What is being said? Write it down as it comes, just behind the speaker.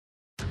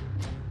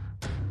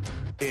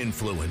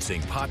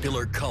Influencing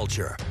popular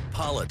culture,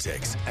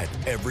 politics, and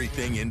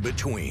everything in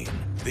between.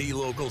 The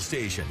local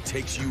station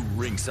takes you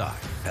ringside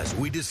as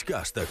we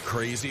discuss the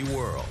crazy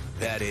world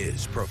that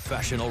is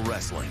professional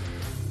wrestling.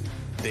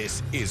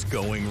 This is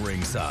Going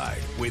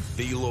Ringside with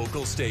the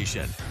local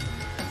station.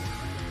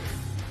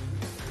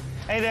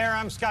 Hey there,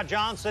 I'm Scott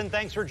Johnson.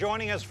 Thanks for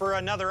joining us for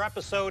another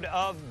episode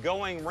of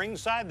Going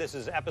Ringside. This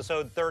is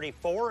episode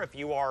 34 if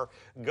you are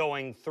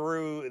going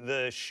through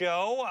the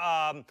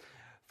show.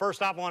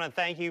 First off, I want to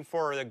thank you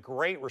for the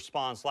great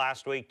response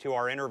last week to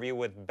our interview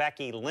with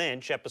Becky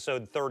Lynch,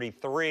 episode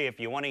 33. If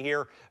you want to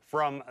hear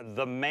from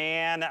the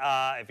man,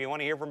 if you want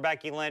to hear from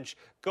Becky Lynch,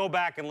 go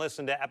back and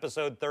listen to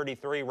episode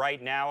 33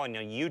 right now on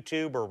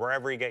YouTube or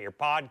wherever you get your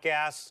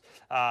podcasts.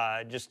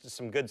 Just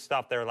some good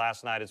stuff there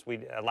last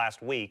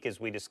week as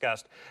we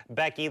discussed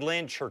Becky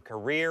Lynch, her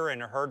career,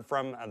 and heard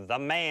from the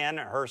man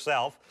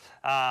herself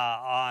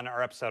on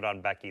our episode on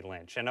Becky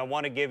Lynch. And I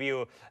want to give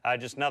you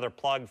just another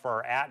plug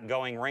for our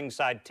 @Going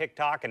Ringside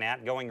TikTok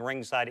and @Going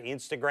Ringside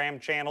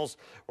Instagram channels.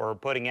 We're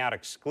putting out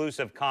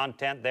exclusive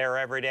content there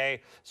every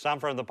day. Some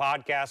from the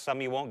podcast, some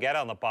you won't get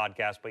on the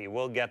podcast, but you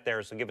will get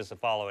there. So give us a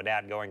follow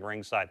at @Going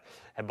Ringside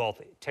at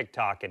both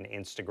TikTok and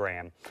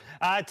Instagram.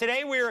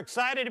 Today we are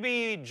excited to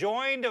be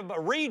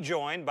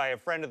rejoined by a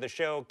friend of the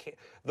show,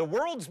 the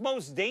world's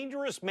most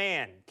dangerous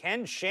man,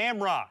 Ken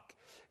Shamrock.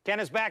 Ken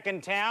is back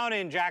in town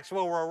in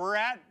Jacksonville, where we're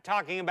at,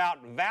 talking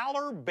about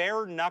Valor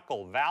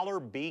Knuckle, Valor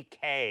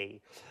B.K.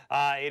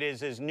 It is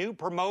his new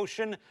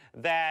promotion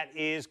that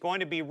is going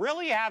to be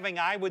really having,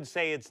 I would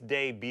say, its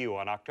debut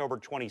on October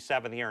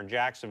 27th here in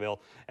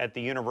Jacksonville at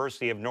the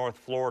University of North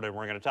Florida, and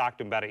we're going to talk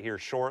to him about it here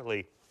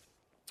shortly.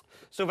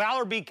 So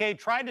Valor B.K.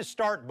 tried to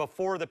start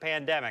before the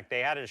pandemic. They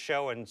had a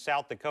show in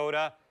South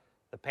Dakota.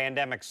 The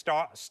pandemic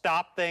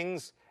stopped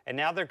things, and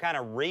now they're kind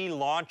of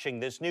relaunching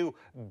this new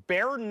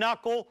bare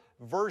knuckle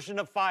version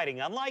of fighting.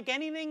 Unlike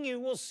anything you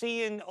will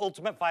see in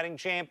Ultimate Fighting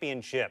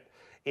Championship,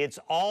 it's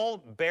all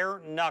bare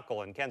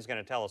knuckle, and Ken's going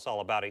to tell us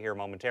all about it here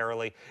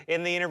momentarily.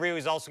 In the interview,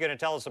 he's also going to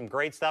tell us some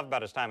great stuff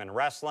about his time in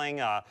wrestling,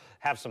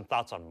 have some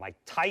thoughts on Mike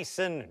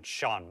Tyson and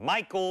Shawn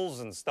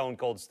Michaels and Stone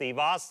Cold Steve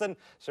Austin.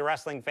 So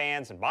wrestling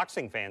fans and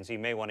boxing fans, you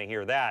may want to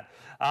hear that.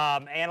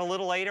 And a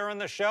little later in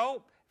the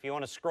show, if you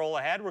want to scroll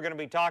ahead, we're going to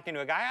be talking to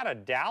a guy out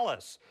of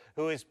Dallas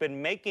who has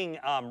been making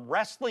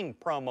wrestling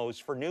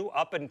promos for new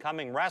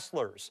up-and-coming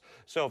wrestlers.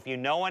 So if you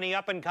know any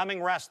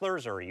up-and-coming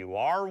wrestlers, or you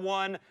are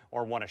one,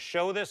 or want to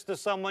show this to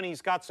someone,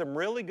 he's got some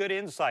really good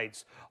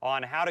insights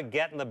on how to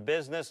get in the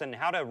business and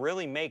how to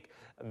really make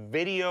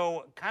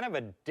video, kind of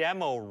a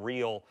demo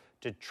reel,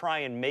 to try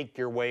and make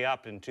your way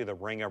up into the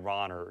Ring of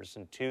Honors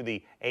and to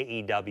the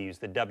AEWs,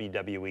 the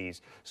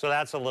WWEs. So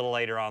that's a little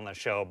later on the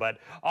show. But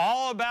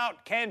all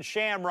about Ken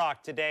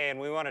Shamrock today, and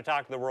we want to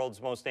talk to the world's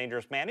most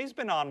dangerous man. He's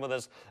been on with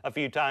us a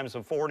few times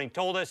before, and he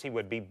told us he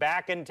would be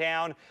back in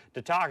town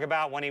to talk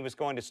about when he was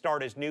going to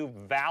start his new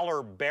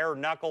Valor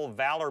Knuckle,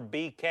 Valor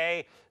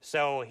B.K.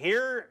 So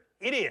here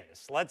it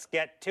is. Let's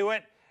get to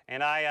it.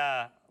 And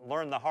I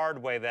learned the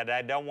hard way that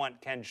I don't want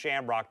Ken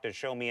Shamrock to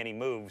show me any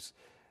moves.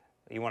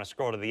 You want to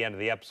scroll to the end of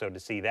the episode to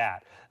see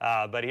that.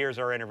 But here's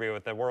our interview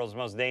with the world's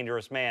most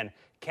dangerous man,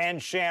 Ken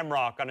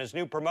Shamrock, on his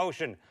new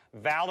promotion,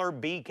 Valor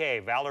B.K,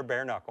 Valor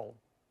Knuckle.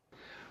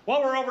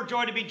 Well, we're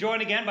overjoyed to be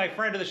joined again by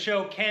friend of the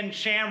show, Ken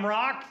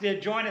Shamrock,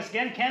 to join us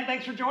again. Ken,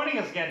 thanks for joining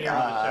us again here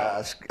on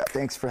the show.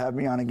 Thanks for having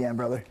me on again,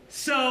 brother.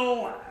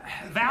 So,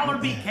 Valor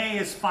B.K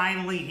is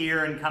finally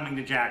here and coming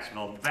to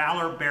Jacksonville.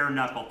 Valor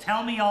Knuckle.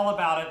 Tell me all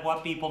about it,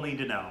 what people need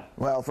to know.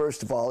 Well,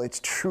 first of all, it's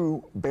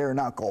true bare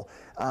knuckle.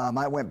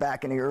 I went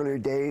back in the earlier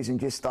days and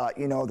just thought,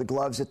 you know, the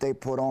gloves that they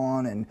put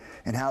on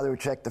and how they would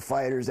check the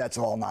fighters, that's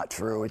all not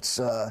true. It's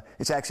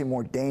actually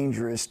more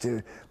dangerous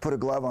to put a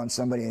glove on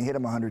somebody and hit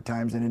them 100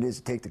 times than it is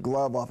to take the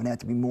glove off and have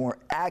to be more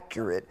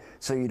accurate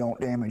so you don't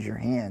damage your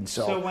hand.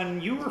 So when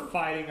you were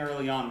fighting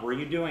early on, were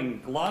you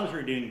doing gloves or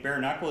were you doing bare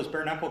knuckle? Is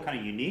bare knuckle kind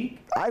of unique?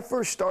 I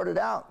first started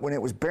out when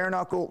it was bare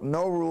knuckle,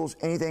 no rules,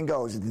 anything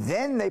goes.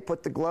 Then they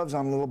put the gloves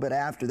on a little bit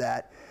after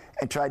that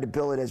and tried to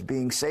bill it as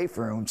being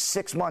safer. And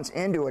 6 months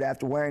into it,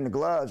 after wearing the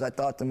gloves, I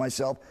thought to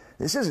myself,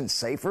 this isn't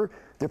safer.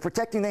 They're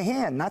protecting the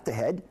hand, not the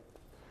head.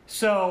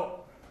 So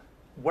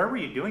where were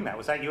you doing that?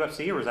 Was that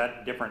UFC or was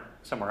that different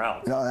somewhere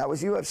else? No, that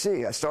was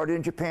UFC. I started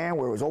in Japan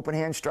where it was open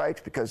hand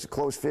strikes because the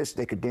closed fists,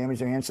 they could damage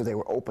their hands, so they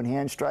were open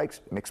hand strikes,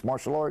 mixed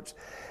martial arts.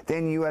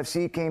 Then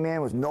UFC came in,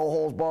 was no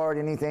holds barred,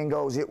 anything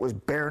goes. It was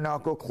bare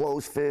knuckle,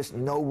 closed fist,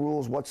 no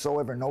rules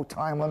whatsoever, no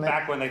time limit.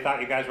 Back when they thought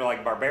you guys were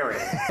like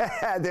barbarians.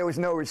 There was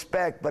no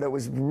respect, but it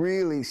was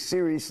really,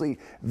 seriously,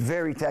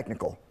 very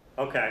technical.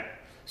 Okay.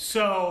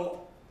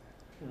 So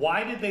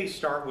why did they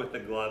start with the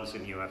gloves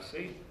in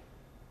UFC?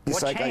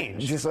 What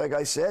changed? Just like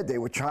I said, they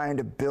were trying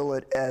to bill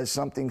it as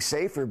something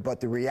safer, but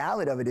the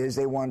reality of it is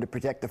they wanted to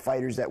protect the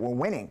fighters that were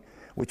winning,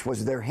 which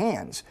was their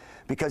hands.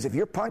 Because if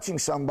you're punching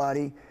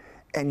somebody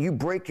and you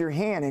break your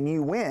hand and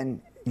you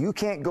win, you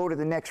can't go to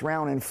the next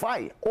round and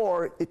fight.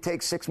 Or it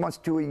takes 6 months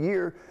to a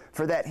year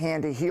for that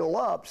hand to heal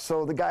up,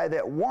 so the guy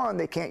that won,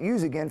 they can't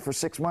use again for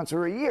 6 months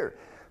or a year.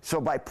 So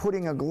by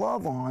putting a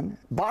glove on,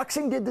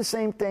 boxing did the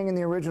same thing in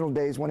the original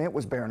days when it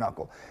was bare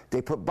knuckle.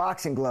 They put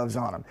boxing gloves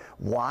on them.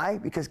 Why?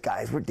 Because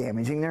guys were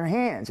damaging their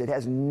hands. It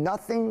has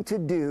nothing to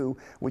do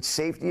with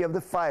safety of the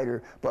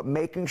fighter, but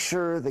making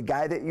sure the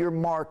guy that you're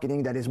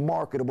marketing that is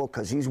marketable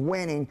because he's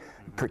winning,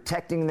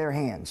 protecting their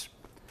hands.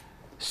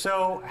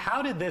 So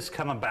how did this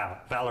come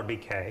about, Valor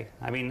B.K?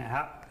 I mean,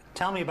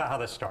 tell me about how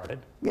this started.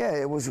 Yeah,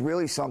 it was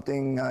really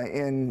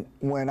something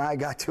when I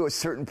got to a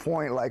certain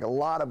point, like a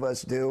lot of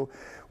us do,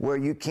 where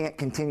you can't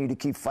continue to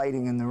keep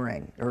fighting in the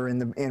ring or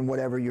in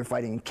whatever you're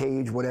fighting,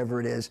 cage, whatever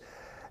it is.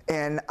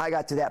 And I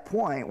got to that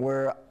point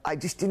where I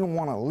just didn't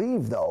want to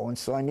leave, though, and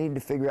so I needed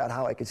to figure out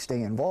how I could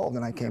stay involved,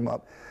 and I came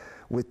up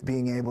with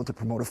being able to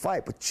promote a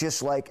fight. But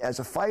just like as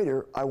a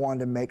fighter, I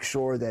wanted to make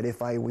sure that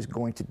if I was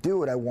going to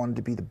do it, I wanted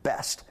to be the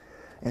best.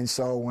 And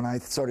so when I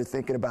started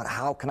thinking about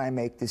how can I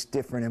make this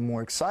different and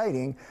more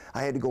exciting,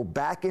 I had to go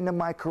back into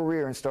my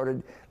career and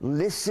started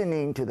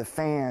listening to the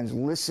fans,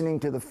 listening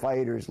to the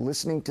fighters,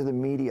 listening to the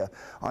media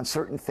on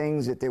certain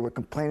things that they were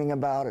complaining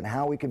about and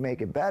how we could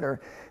make it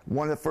better.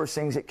 One of the first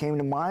things that came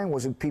to mind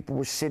was when people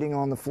were sitting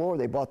on the floor,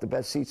 they bought the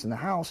best seats in the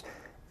house,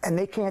 and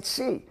they can't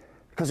see,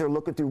 because they're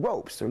looking through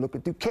ropes, they're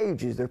looking through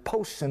cages, there are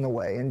posts in the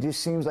way, and it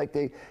just seems like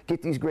they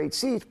get these great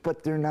seats,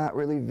 but they're not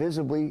really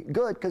visibly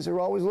good because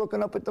they're always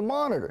looking up at the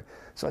monitor.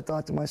 So I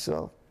thought to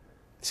myself,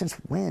 since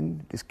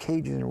when does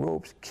cages and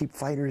ropes keep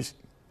fighters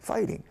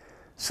fighting?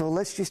 So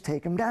let's just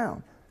take them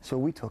down. So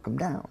we took them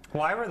down.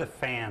 Why were the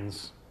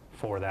fans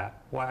for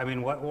that? Why, I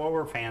mean, what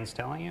were fans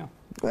telling you?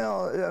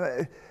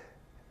 Well,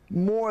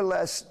 more or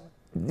less,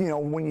 you know,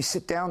 when you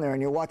sit down there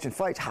and you're watching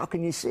fights, how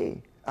can you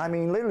see? I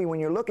mean, literally, when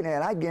you're looking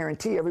at it, I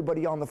guarantee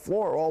everybody on the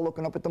floor are all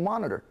looking up at the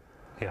monitor.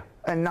 Yeah.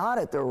 And not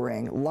at the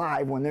ring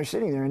live when they're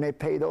sitting there and they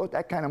pay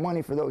that kind of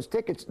money for those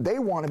tickets. They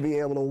want to be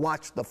able to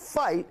watch the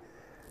fight,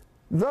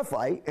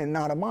 and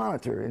not a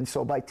monitor. And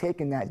so by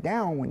taking that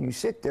down, when you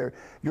sit there,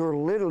 you're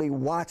literally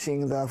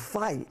watching the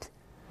fight.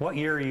 What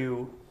year are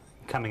you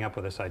coming up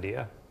with this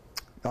idea?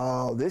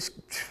 This,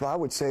 I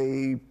would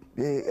say,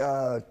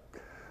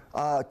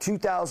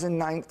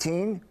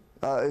 2019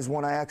 is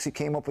when I actually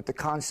came up with the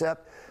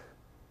concept.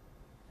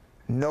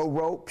 No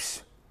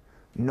ropes,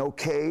 no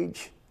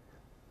cage,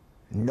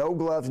 no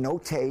gloves, no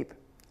tape,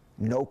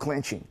 no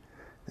clinching.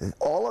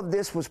 All of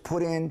this was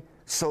put in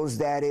so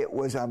that it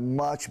was a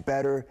much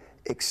better,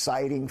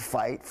 exciting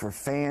fight for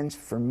fans,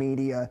 for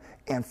media,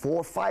 and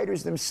for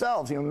fighters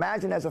themselves. You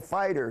imagine as a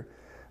fighter,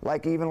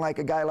 even like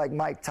a guy like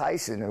Mike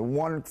Tyson, and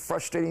one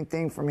frustrating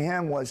thing from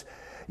him was,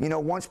 you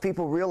know, once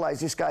people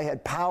realized this guy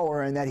had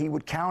power and that he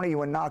would counter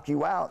you and knock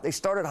you out, they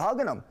started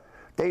hugging him.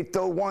 They'd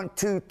throw 1,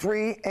 2,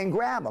 3 and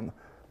grab him.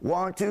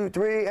 1, 2,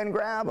 3 and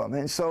grab him.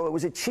 And so it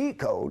was a cheat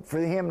code for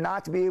him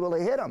not to be able to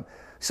hit him.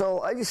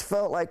 So I just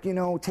felt like, you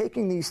know,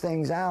 taking these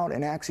things out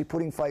and actually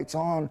putting fights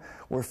on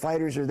where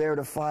fighters are there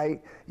to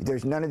fight,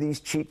 there's none of these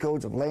cheat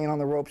codes of laying on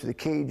the ropes of the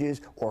cages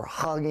or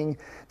hugging,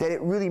 that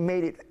it really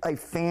made it a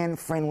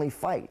fan-friendly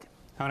fight.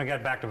 I want to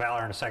get back to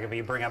Valor in a second, but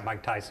you bring up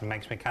Mike Tyson,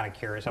 makes me kind of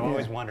curious. I've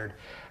always wondered,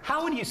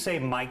 how would you say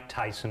Mike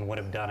Tyson would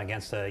have done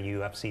against a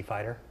UFC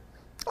fighter?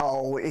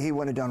 Oh, he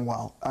wouldn't have done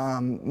well.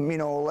 You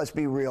know, let's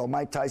be real.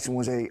 Mike Tyson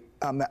was an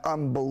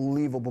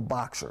unbelievable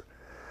boxer.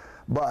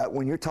 But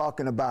when you're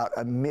talking about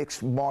a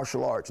mixed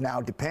martial arts, now,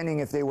 depending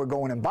if they were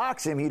going and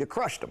box him, he'd have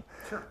crushed him.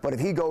 Sure. But if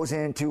he goes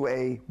into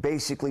a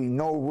basically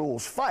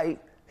no-rules fight,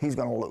 he's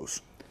going to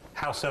lose.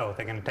 How so?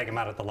 They're going to take him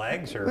out at the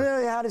legs? Or?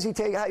 Well, how does he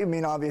take? I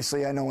mean,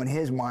 obviously, I know in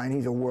his mind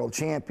he's a world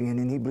champion,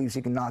 and he believes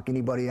he can knock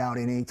anybody out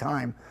at any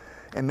time.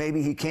 And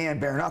maybe he can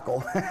bare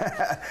knuckle.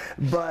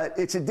 But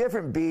it's a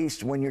different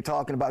beast when you're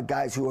talking about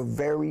guys who are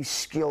very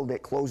skilled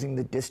at closing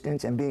the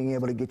distance and being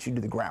able to get you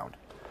to the ground.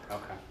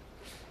 Okay.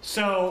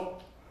 So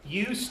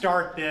you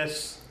start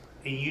this,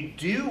 and you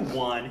do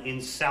one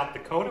in South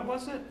Dakota,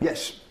 was it?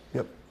 Yes.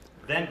 Yep.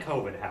 Then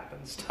COVID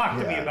happens. Talk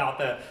to me about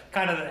the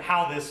kind of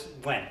how this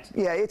went.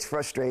 Yeah, it's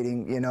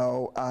frustrating. You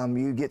know,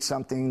 you get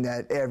something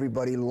that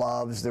everybody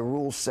loves, the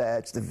rule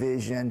sets, the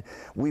vision.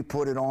 We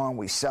put it on,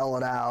 we sell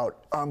it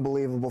out,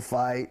 unbelievable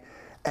fight.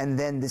 And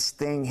then this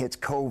thing hits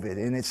COVID,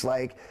 and it's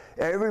like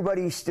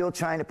everybody's still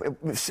trying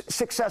to,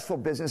 successful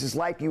businesses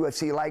like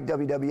UFC, like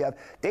WWF,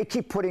 they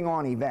keep putting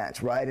on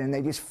events, right? And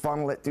they just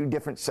funnel it through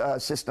different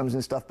systems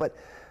and stuff. But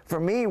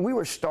for me, we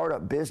were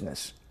startup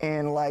business,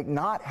 and like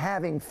not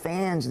having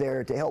fans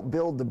there to help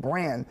build the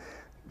brand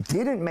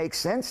didn't make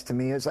sense to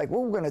me. It's like,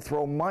 well, we're going to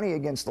throw money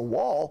against the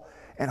wall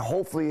and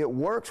hopefully it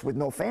works with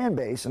no fan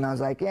base. And I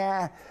was like,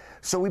 yeah.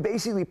 So we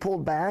basically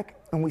pulled back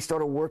and we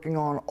started working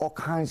on all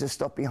kinds of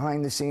stuff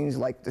behind the scenes,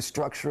 like the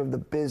structure of the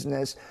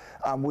business.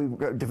 We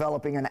were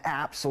developing an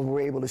app so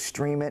we're able to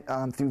stream it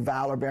through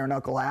Valor Bare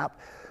Knuckle app,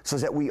 so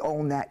that we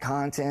own that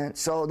content.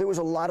 So there was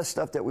a lot of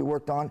stuff that we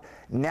worked on.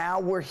 Now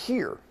we're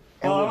here.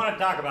 Well, I want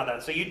to talk about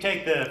that. So you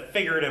take the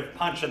figurative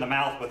punch in the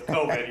mouth with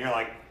COVID, and you're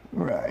like,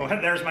 right. Well,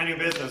 there's my new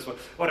business.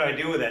 What do I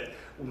do with it?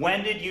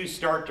 When did you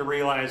start to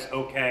realize,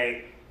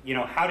 okay, you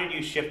know, how did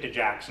you shift to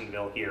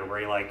Jacksonville here, where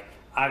you're like,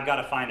 I've got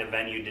to find a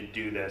venue to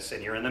do this,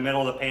 and you're in the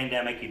middle of the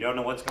pandemic, you don't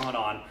know what's going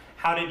on.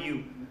 How did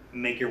you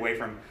make your way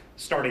from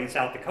starting in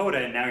South Dakota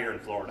and now you're in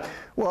Florida?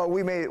 Well,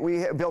 we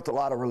built a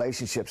lot of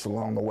relationships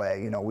along the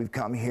way. You know, we've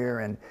come here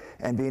and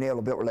being able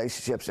to build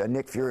relationships.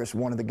 Nick Furious,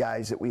 one of the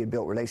guys that we had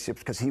built relationships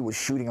because he was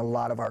shooting a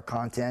lot of our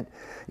content,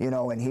 you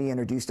know, and he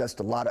introduced us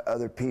to a lot of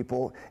other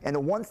people. And the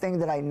one thing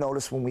that I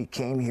noticed when we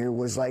came here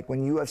was, like,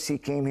 when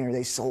UFC came here,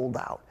 they sold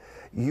out.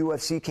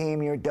 UFC came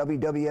here,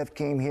 WWF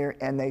came here,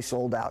 and they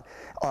sold out.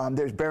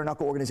 There's bare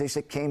knuckle organizations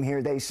that came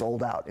here, they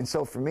sold out. And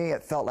so for me,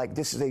 it felt like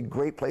this is a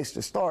great place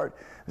to start.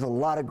 There's a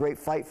lot of great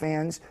fight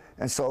fans,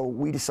 and so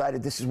we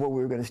decided this is where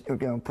we were going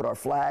to put our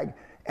flag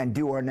and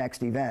do our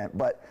next event.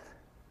 But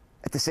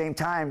at the same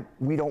time,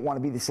 we don't want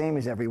to be the same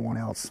as everyone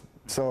else.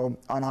 So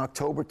on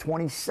October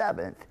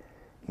 27th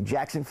in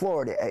Jackson,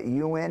 Florida, at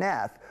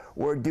UNF,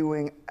 we're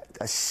doing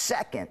a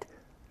second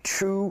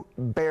true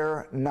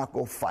bare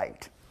knuckle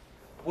fight.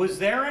 Was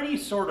there any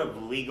sort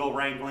of legal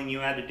wrangling you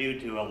had to do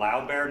to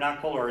allow bare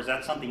knuckle, or is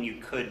that something you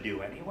could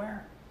do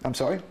anywhere? I'm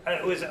sorry?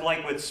 Was it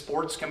like with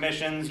sports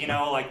commissions, you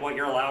know, like what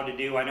you're allowed to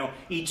do? I know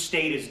each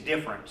state is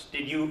different.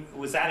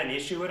 Was that an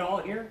issue at all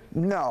here?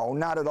 No,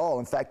 not at all.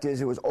 In fact,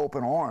 it was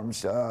open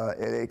arms.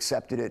 They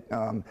accepted it.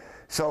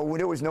 So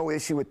there was no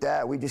issue with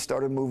that. We just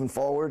started moving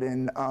forward,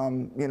 and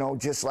you know,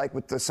 just like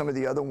with some of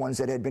the other ones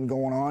that had been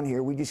going on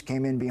here, we just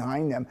came in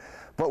behind them.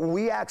 But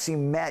we actually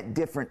met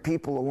different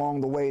people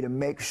along the way to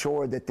make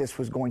sure that this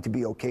was going to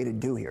be okay to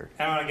do here.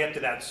 I want to get to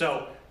that.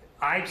 So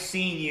I've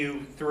seen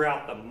you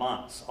throughout the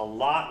months a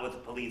lot with the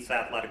Police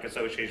Athletic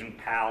Association,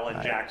 PAL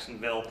in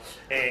Jacksonville,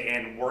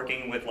 and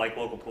working with like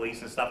local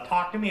police and stuff.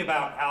 Talk to me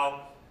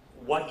about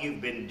what you've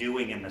been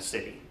doing in the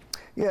city.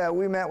 Yeah,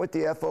 we met with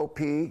the FOP.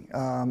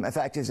 In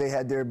fact, they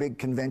had their big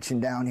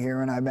convention down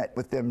here, and I met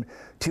with them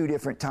 2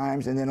 different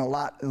times, and then a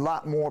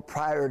lot more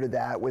prior to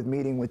that with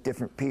meeting with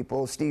different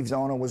people. Steve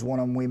Zona was one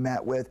of them we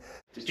met with.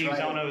 Steve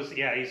Zona was,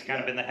 he's kind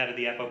of been the head of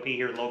the FOP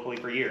here locally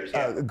for years.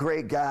 Yeah. A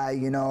great guy,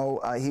 you know.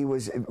 He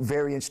was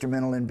very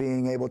instrumental in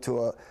being able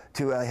to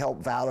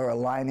help Valor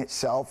align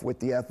itself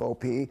with the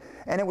FOP,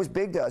 and it was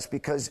big to us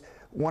because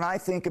when I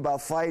think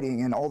about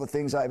fighting and all the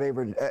things I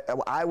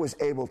was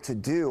able to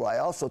do, I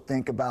also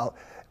think about,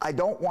 I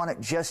don't want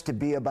it just to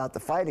be about the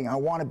fighting. I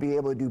want to be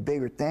able to do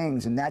bigger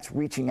things, and that's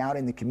reaching out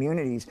in the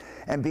communities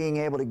and being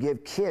able to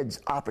give kids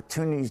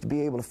opportunities to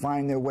be able to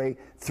find their way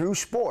through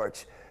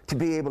sports, to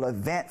be able to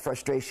vent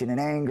frustration and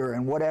anger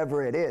and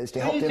whatever it is to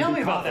help them be confident.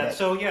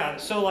 Tell me about that.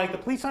 So like the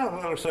Police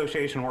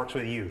Association works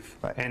with youth,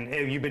 right,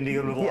 and you've been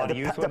dealing with a lot of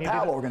youth. The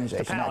PAL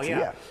organization. The PAL,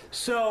 yeah.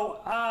 So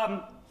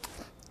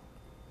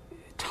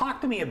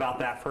talk to me about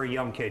that for a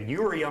young kid.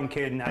 You were a young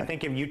kid, and I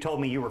think you told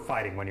me you were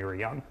fighting when you were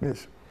young.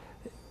 Yes.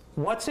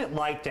 What's it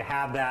like to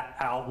have that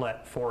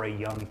outlet for a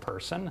young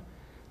person,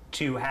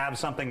 to have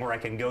something where I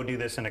can go do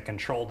this in a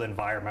controlled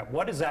environment?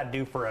 What does that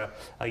do for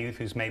a youth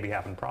who's maybe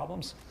having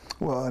problems?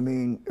 Well, I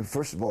mean,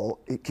 first of all,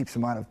 it keeps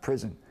them out of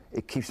prison.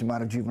 It keeps them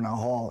out of juvenile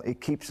hall.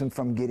 It keeps them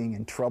from getting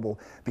in trouble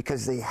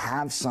because they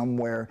have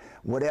somewhere,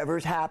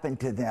 whatever's happened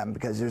to them,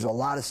 because there's a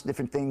lot of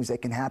different things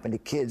that can happen to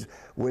kids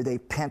where they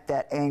pent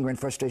that anger and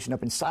frustration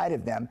up inside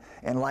of them.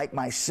 And like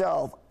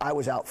myself, I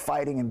was out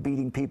fighting and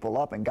beating people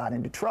up and got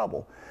into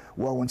trouble.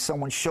 Well, when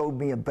someone showed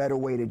me a better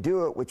way to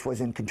do it, which was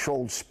in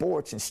controlled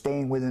sports and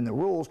staying within the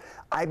rules,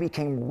 I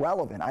became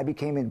relevant. I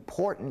became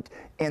important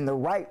in the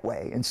right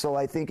way. And so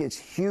I think it's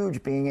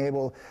huge being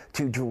able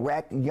to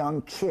direct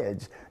young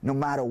kids, no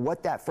matter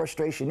what that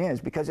frustration is,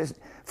 because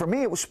for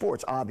me it was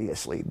sports,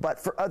 obviously, but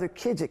for other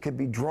kids it could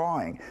be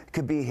drawing, it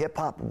could be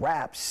hip-hop,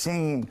 rap,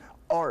 singing,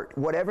 art,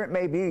 whatever it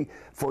may be,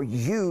 for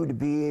you to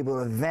be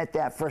able to vent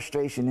that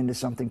frustration into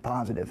something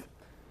positive.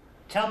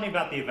 Tell me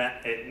about the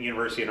event at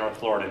University of North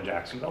Florida in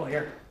Jacksonville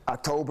here.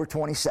 October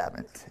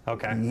 27th.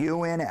 Okay.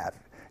 UNF,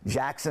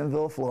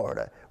 Jacksonville,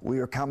 Florida. We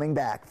are coming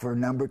back for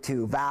number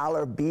 2,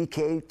 Valor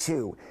B.K.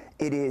 2.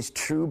 It is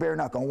true bare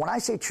knuckle. And when I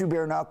say true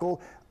bare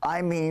knuckle,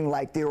 I mean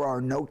like there are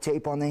no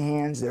tape on the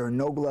hands, there are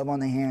no glove on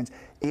the hands.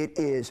 It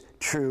is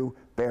true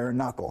bare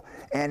knuckle.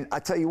 And I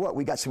tell you what,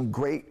 we got some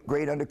great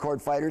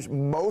undercard fighters.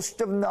 Most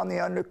of them on the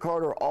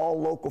undercard are all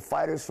local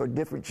fighters for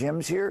different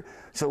gyms here.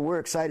 So we're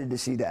excited to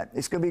see that.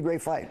 It's going to be a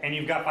great fight. And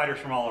you've got fighters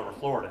from all over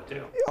Florida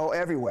too. Oh,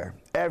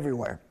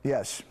 everywhere,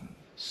 yes.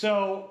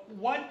 So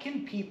what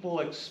can people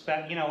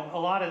expect? You know,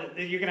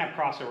 you're going to have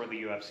crossover with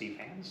the UFC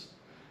fans.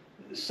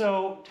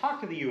 So talk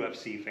to the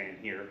UFC fan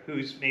here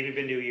who's maybe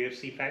been to a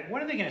UFC fight.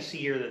 What are they going to see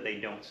here that they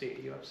don't see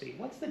at UFC?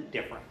 What's the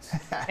difference?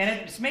 And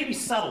it's maybe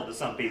subtle to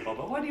some people,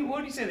 but what do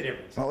you say the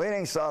difference? Well, it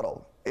ain't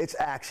subtle. It's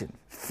action,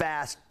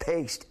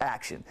 fast-paced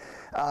action.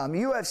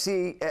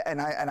 UFC, and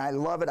I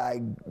love it.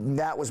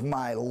 That was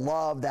my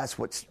love. That's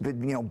what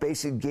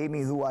basically gave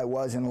me who I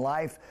was in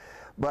life.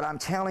 But I'm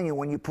telling you,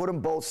 when you put them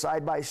both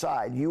side by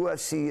side,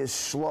 UFC is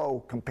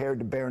slow compared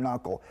to bare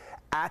knuckle.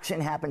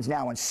 Action happens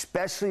now, and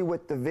especially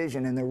with the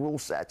vision and the rule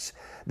sets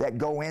that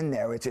go in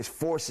there. It just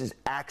forces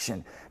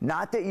action.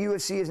 Not that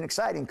UFC isn't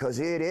exciting, because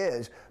it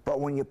is, but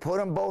when you put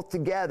them both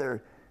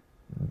together,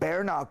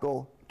 bare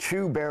knuckle,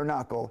 true bare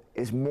knuckle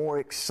is more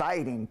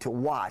exciting to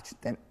watch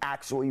than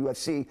actual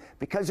UFC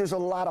because there's a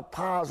lot of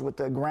pause with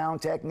the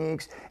ground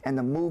techniques and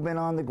the movement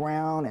on the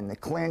ground and the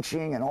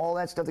clinching and all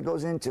that stuff that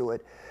goes into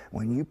it.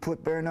 When you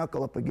put bare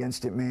knuckle up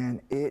against it,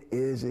 man, it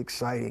is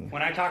exciting.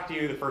 When I talked to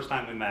you the first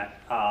time we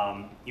met,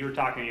 you were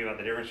talking to me about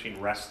the difference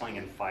between wrestling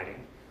and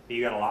fighting.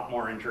 You got a lot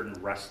more injured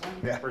in wrestling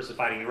versus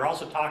fighting. You were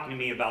also talking to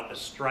me about the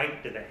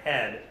strike to the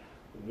head,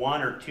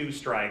 1 or 2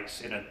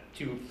 strikes in a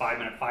 2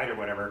 5-minute fight or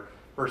whatever,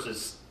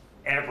 versus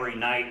every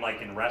night like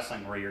in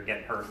wrestling where you're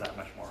getting hurt that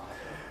much more often.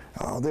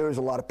 Oh, there was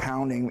a lot of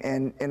pounding,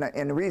 and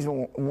the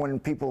reason when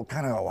people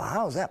kind of go, well,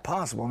 how is that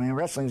possible? I mean,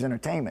 wrestling's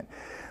entertainment.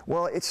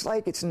 Well, it's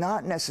like it's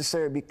not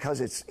necessary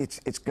because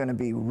it's going to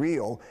be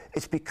real.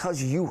 It's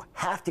because you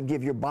have to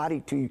give your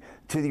body to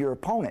your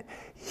opponent.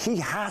 He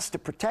has to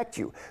protect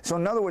you. So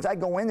in other words, I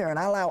go in there and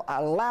I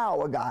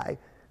allow a guy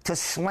to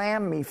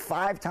slam me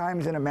 5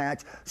 times in a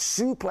match,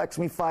 suplex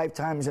me 5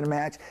 times in a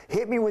match,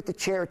 hit me with the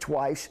chair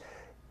twice,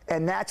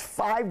 and that's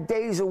 5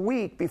 days a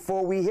week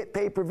before we hit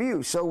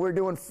pay-per-view. So we're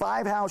doing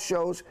 5 house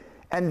shows,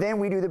 and then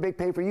we do the big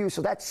pay-per-view.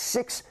 So that's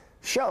 6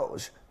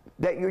 shows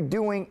that you're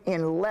doing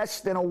in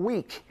less than a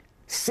week.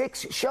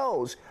 6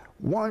 shows,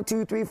 1,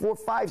 2, 3, 4,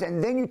 5,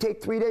 and then you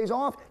take 3 days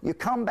off, you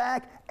come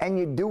back, and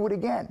you do it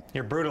again.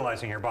 You're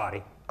brutalizing your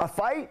body. A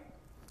fight,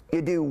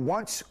 you do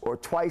once or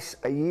twice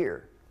a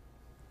year.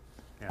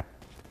 Yeah,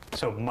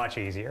 so much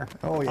easier.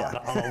 Oh, yeah.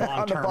 On the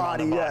long term, on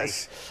the body,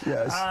 yes.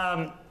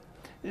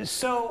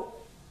 So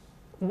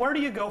where do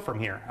you go from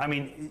here? I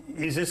mean,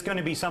 is this going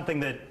to be something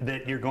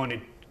that you're going to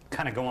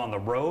kind of go on the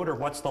road, or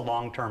what's the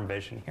long-term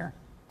vision here?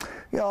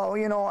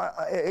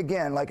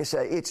 Again, like I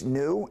said, it's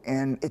new,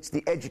 and it's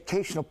the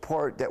educational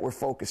part that we're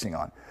focusing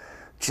on.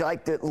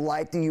 Like the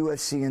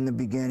UFC in the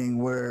beginning,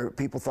 where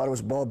people thought it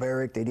was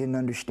barbaric, they didn't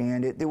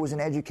understand it. There was an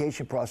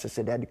education process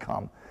that had to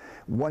come.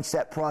 Once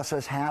that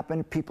process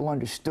happened, people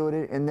understood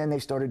it, and then they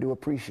started to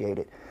appreciate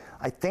it.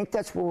 I think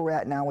that's where we're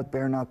at now with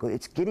bare knuckle.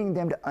 It's getting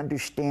them to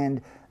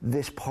understand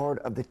this part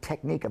of the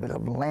technique of it,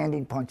 of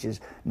landing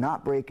punches,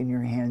 not breaking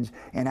your hands,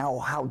 and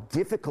how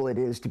difficult it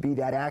is to be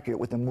that accurate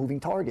with a moving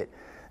target.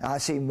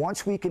 See,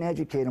 once we can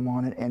educate them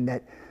on it, and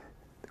that,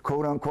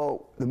 quote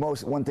unquote,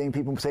 one thing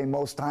people say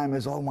most time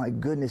is, oh my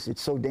goodness,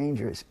 it's so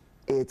dangerous.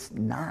 It's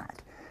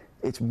not.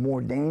 It's more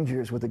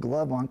dangerous with a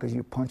glove on because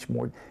you punch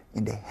more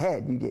in the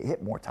head, you get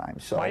hit more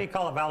times. So why do you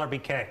call it Valor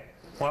B.K?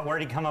 Where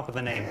did you come up with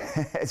the name?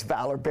 It's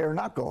Valor Bare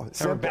Knuckle.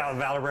 Valor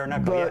Bare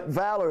Knuckle, but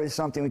Valor is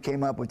something we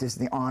came up with. Just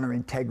the honor,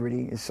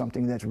 integrity is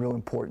something that's real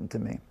important to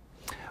me.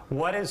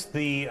 What has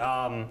the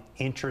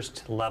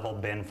interest level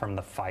been from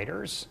the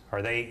fighters?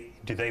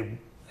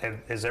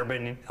 Has there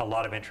been a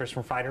lot of interest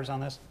from fighters on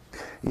this?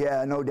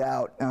 Yeah, no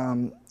doubt.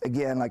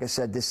 Again, like I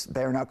said, this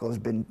bare knuckle has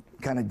been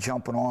kind of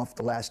jumping off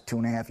the last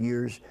 2.5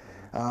 years.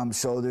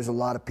 So there's a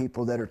lot of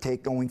people that are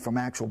going from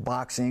actual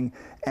boxing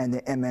and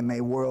the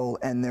MMA world,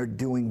 and they're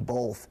doing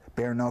both,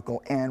 bare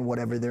knuckle and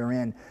whatever they're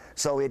in.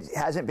 So it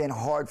hasn't been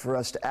hard for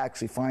us to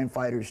actually find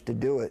fighters to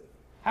do it.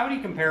 How do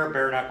you compare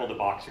bare knuckle to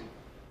boxing?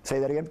 Say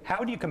that again?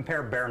 How do you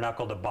compare bare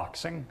knuckle to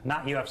boxing?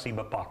 Not UFC,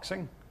 but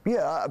boxing?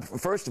 Yeah,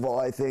 first of all,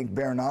 I think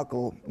bare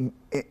knuckle,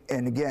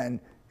 and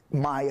again,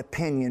 my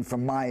opinion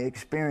from my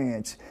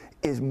experience,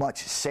 is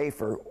much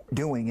safer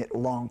doing it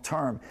long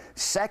term.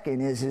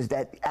 Second is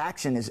that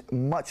action is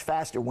much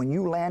faster. When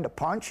you land a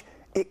punch,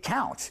 it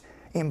counts.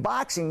 In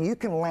boxing, you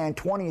can land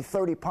 20,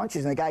 30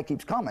 punches and the guy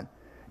keeps coming.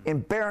 In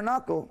bare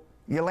knuckle,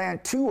 you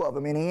land 2 of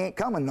them and he ain't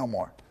coming no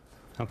more.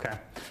 Okay.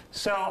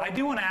 So I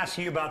do want to ask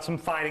you about some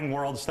fighting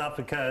world stuff,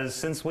 because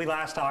since we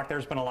last talked,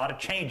 there's been a lot of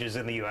changes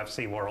in the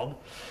UFC world.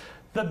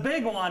 The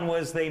big one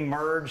was they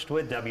merged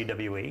with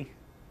WWE.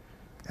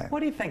 Okay.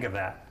 What do you think of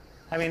that?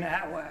 I mean,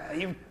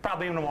 you've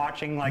probably been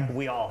watching like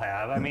we all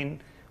have. I mean,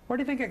 where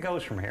do you think it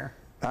goes from here?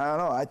 I don't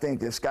know. I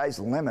think the sky's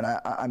the limit.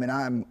 I mean,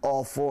 I'm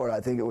all for it. I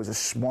think it was a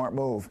smart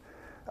move.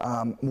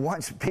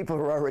 Once people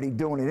were already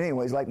doing it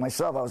anyways, like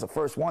myself, I was the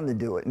first one to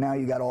do it. Now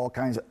you got all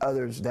kinds of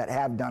others that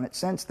have done it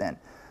since then.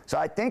 So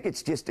I think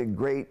it's just a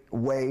great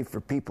way for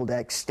people to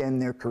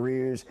extend their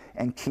careers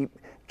and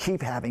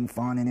keep having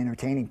fun and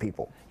entertaining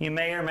people. You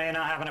may or may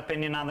not have an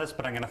opinion on this,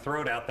 but I'm going to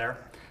throw it out there.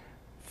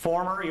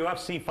 Former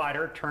UFC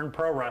fighter turned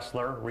pro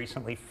wrestler,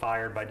 recently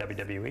fired by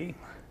WWE. A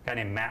guy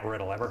named Matt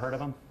Riddle. Ever heard of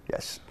him?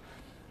 Yes.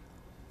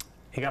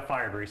 He got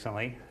fired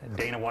recently.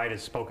 Dana White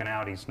has spoken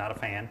out. He's not a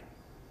fan.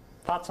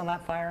 Thoughts on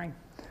that firing?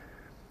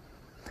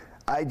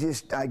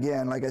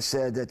 Again, like I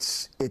said,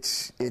 it's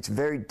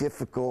very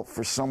difficult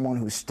for someone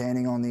who's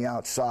standing on the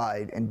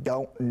outside and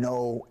don't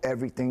know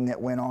everything that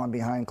went on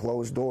behind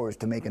closed doors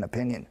to make an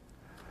opinion.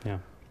 Yeah.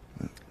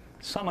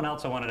 Someone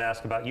else I wanted to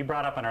ask about, you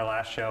brought up on our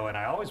last show, and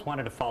I always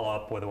wanted to follow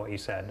up with what you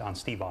said on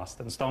Steve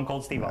Austin, Stone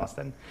Cold Steve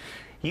Austin.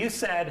 You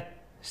said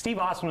Steve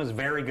Austin was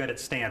very good at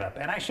stand-up,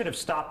 and I should have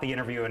stopped the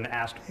interview and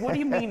asked, what do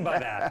you mean by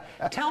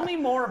that? Tell me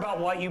more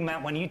about what you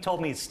meant when you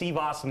told me Steve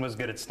Austin was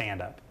good at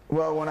stand-up.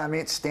 Well, when I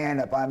meant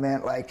stand-up, I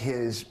meant like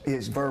his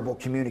verbal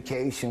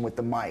communication with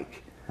the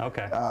mic.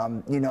 Okay.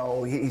 You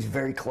know, he's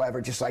very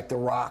clever, just like The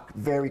Rock,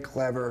 very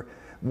clever.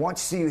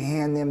 once you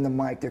hand them the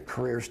mic, their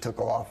careers took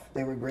off.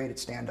 They were great at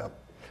stand-up.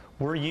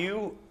 Were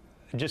you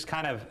just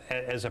kind of,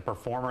 as a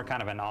performer,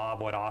 kind of in awe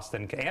of what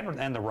Austin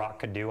and The Rock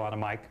could do on a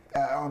mic?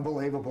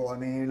 Unbelievable. I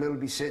mean, you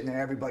literally be sitting there,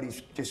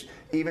 everybody's just,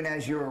 even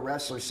as you're a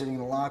wrestler sitting in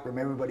the locker room,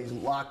 everybody's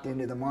locked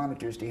into the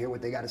monitors to hear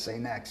what they got to say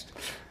next.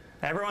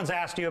 Everyone's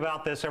asked you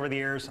about this over the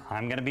years.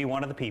 I'm going to be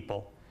one of the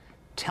people.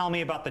 Tell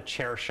me about the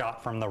chair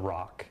shot from The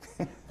Rock.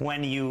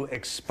 When you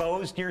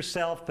exposed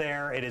yourself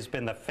there, it has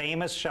been the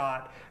famous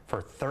shot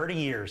for 30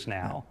 years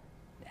now.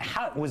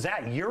 How, was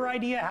that your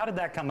idea? How did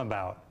that come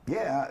about?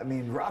 Yeah, I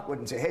mean, Rock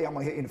wouldn't say, hey, I'm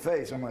going to hit you in the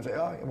face. I'm going to say,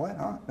 oh, what?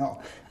 Huh?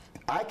 No.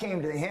 I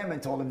came to him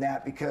and told him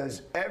that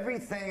because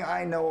everything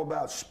I know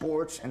about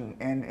sports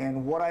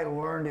and what I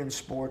learned in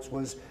sports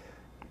was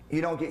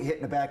you don't get hit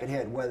in the back of the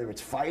head, whether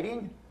it's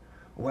fighting,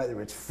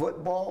 whether it's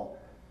football,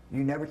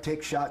 you never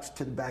take shots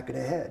to the back of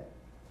the head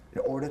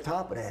or the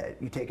top of the head.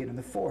 You take it in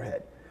the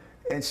forehead.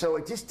 And so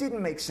it just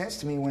didn't make sense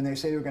to me when they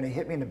say they were going to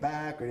hit me in the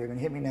back or they're going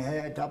to hit me in the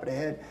head, top of the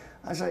head.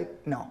 I was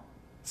like, no.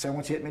 So I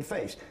want you to hit me in the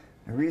face.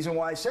 The reason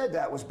why I said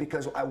that was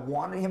because I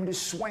wanted him to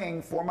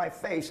swing for my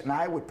face and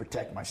I would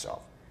protect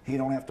myself. He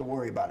don't have to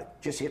worry about it.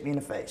 Just hit me in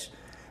the face.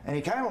 And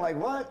he kind of like,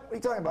 what are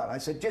you talking about? I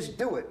said, just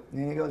do it.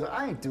 And he goes,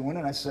 I ain't doing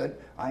it. I said,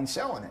 I ain't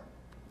selling it.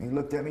 And he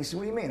looked at me and said,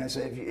 what do you mean? I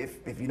said,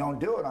 if you don't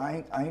do it,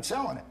 I ain't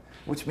selling it.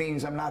 Which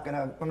means I'm not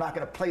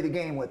gonna play the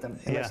game with him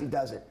unless he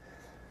does it.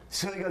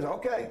 So he goes,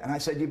 okay. And I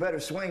said, you better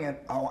swing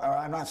it or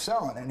I'm not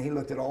selling it. And he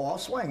looked at, oh, I'll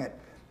swing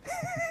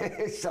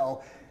it.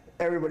 So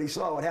everybody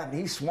saw what happened.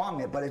 He swung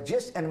it, but it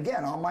just, and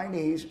again, on my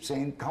knees,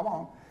 saying, come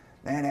on.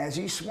 And as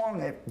he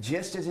swung it,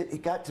 just as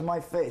it got to my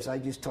face, I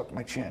just tucked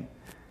my chin.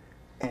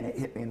 And it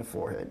hit me in the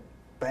forehead.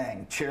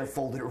 Bang, chair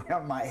folded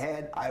around my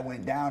head. I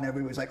went down.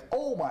 Everybody was like,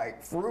 oh my.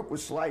 Farouk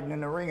was sliding in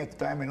the ring at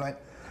the time, and like,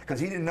 because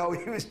he didn't know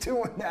he was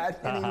doing that.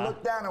 And he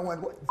looked down and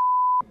went, what the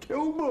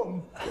killed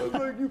him. I was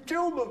like, you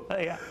killed him.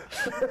 Yeah.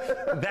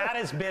 That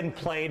has been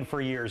played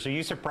for years. Are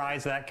you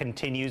surprised that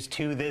continues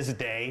to this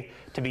day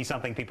to be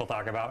something people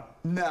talk about?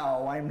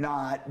 No, I'm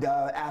not.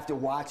 After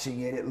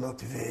watching it, it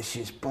looked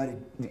vicious. But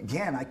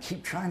again, I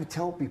keep trying to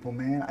tell people,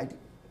 man,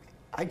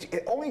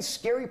 the only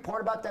scary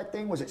part about that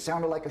thing was it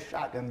sounded like a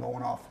shotgun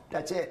going off.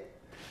 That's it.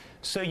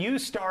 So you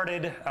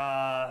started,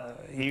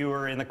 you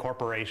were in the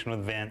corporation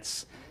with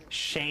Vince.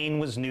 Shane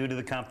was new to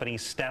the company.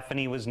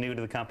 Stephanie was new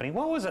to the company.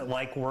 What was it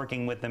like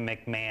working with the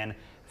McMahon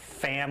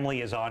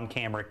family as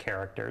on-camera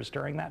characters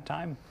during that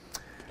time?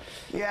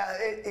 Yeah,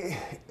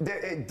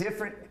 they're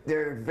different.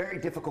 They're very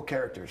difficult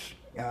characters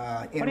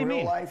in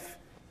real life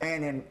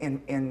and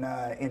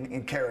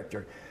in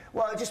character.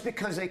 Well, just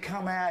because they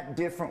come at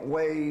different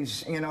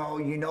ways, you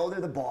know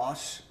they're the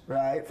boss,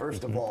 right?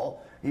 First of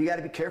all, you got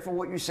to be careful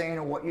what you're saying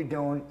or what you're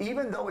doing.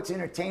 Even though it's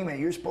entertainment,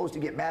 you're supposed to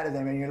get mad at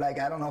them, and you're like,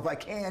 I don't know if I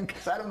can,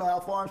 because I don't know how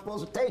far I'm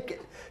supposed to take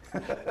it.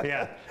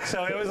 Yeah,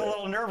 so it was a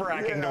little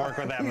nerve-wracking to work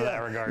with them in that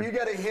regard. You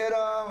got to hit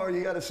them, or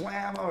you got to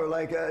slam them, or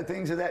like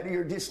things of that.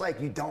 You're just like,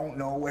 you don't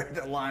know where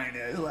the line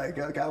is. Like,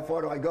 how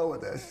far do I go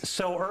with this?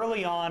 So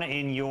early on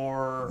in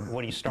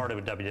when you started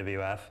with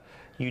WWF,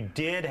 you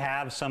did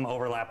have some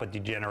overlap with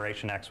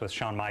Generation X with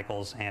Shawn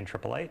Michaels and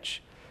Triple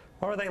H.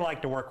 What were they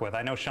like to work with?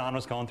 I know Shawn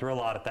was going through a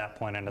lot at that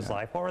point in his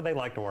life. What were they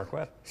like to work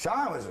with?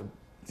 Shawn was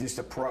just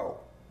a pro.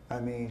 I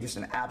mean, just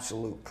an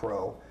absolute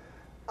pro.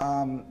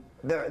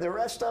 The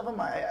rest of them,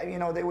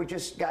 they were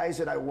just guys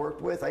that I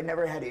worked with. I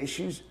never had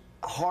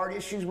hard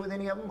issues with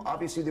any of them.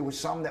 Obviously, there was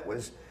some that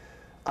was,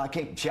 I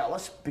came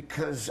jealous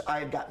because I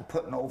had gotten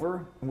put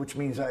over, which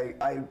means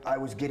I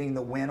was getting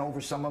the win over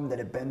some of them that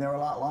had been there a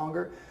lot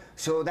longer.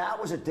 So that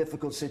was a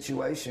difficult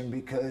situation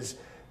because,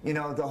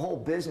 the whole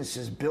business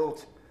is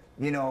built,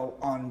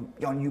 on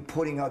you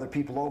putting other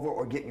people over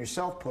or getting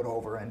yourself put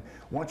over. And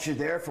once you're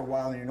there for a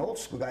while and you're an old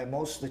school guy,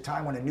 most of the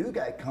time when a new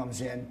guy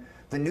comes in,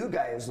 the new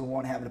guy is the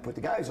one having to put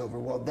the guys over.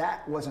 Well,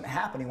 that wasn't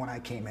happening when I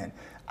came in.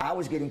 I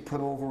was getting put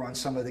over on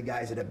some of the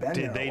guys that have been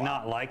there. Did they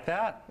not like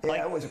that?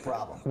 Yeah, it was a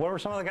problem. What were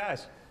some of the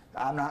guys?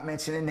 I'm not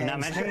mentioning names.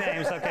 Not mentioning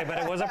names, okay, but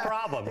it was a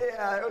problem.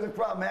 Yeah, it was a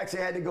problem.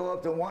 Actually, I had to go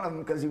up to one of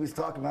them because he was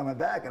talking behind my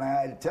back, and I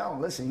had to tell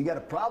him, listen, you got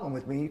a problem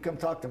with me, you come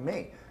talk to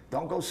me.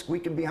 Don't go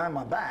squeaking behind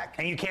my back.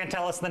 And you can't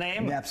tell us the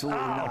name?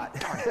 Absolutely not.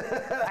 Darn it.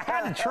 I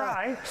had to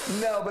try.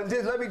 No, but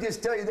let me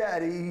just tell you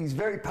that. He's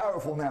very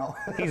powerful now.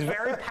 He's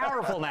very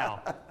powerful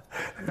now.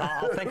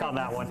 I'll think on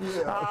that one.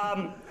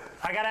 Yeah.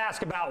 I got to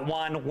ask about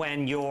one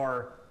when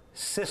your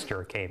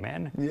sister came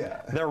in.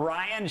 Yeah. The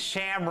Ryan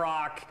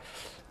Shamrock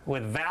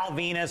with Val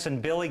Venus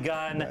and Billy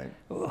Gunn.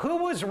 Right.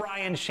 Who was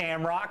Ryan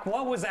Shamrock?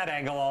 What was that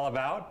angle all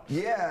about?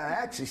 Yeah,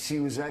 actually,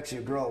 she was a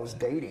girl I was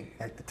dating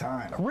at the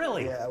time.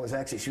 Really?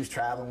 Yeah, she was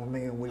traveling with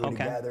me and we were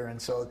together.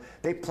 And so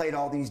they played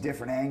all these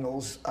different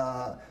angles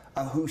of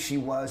who she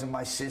was and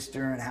my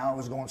sister and how I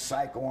was going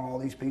psycho on all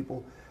these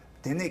people.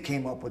 Then they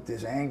came up with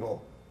this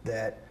angle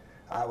that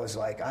I was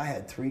like, I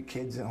had 3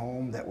 kids at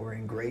home that were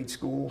in grade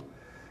school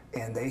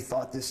and they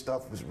thought this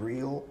stuff was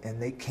real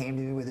and they came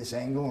to me with this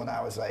angle and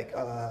I was like,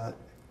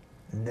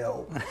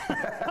 No.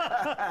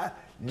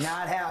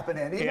 Not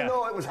happening. Even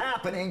though it was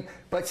happening,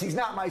 but she's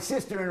not my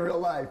sister in real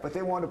life. But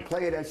they wanted to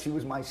play it as she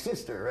was my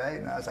sister, right?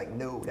 And I was like,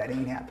 no, that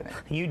ain't happening.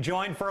 You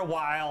joined for a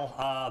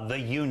while the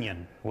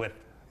Union with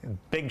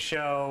Big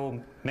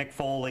Show, Mick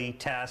Foley,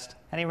 Test.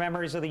 Any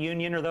memories of the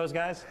Union or those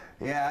guys?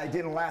 Yeah, it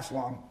didn't last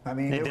long. I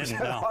mean, there was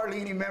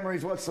hardly any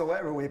memories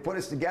whatsoever. We put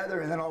us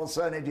together, and then all of a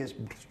sudden it just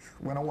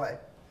went away.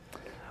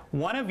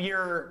 One of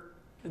your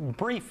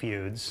brief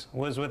feuds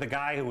was with a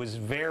guy who was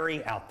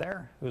very out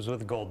there. It was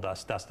with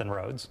Goldust, Dustin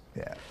Rhodes.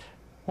 Yeah.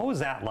 What was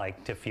that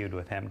like to feud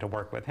with him, to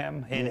work with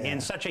him in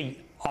such a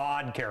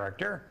odd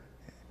character?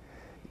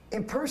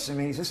 In person, I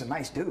mean, he's just a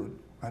nice dude.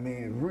 I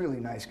mean, really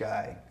nice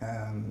guy.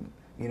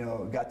 You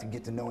know, got to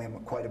get to know him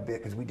quite a bit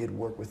because we did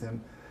work with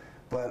him.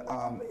 But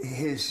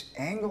his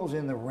angles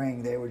in the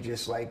ring, they were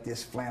just like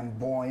this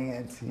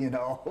flamboyant, you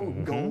know,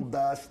 gold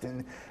dust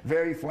and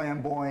very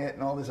flamboyant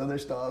and all this other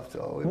stuff.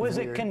 So was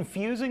it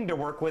confusing to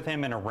work with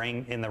him in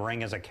the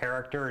ring as a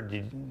character? Or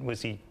he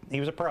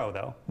was a pro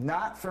though?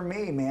 Not for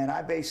me, man.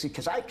 I basically,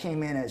 because I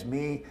came in as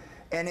me.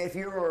 And if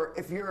you're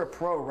a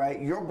pro,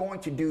 right, you're going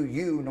to do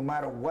you no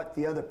matter what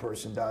the other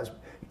person does.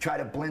 You try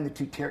to blend the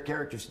two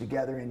characters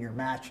together in your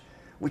match,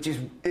 which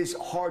is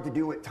hard to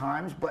do at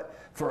times, but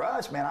for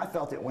us, man, I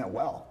felt it went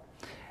well.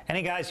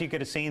 Any guys you could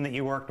have seen that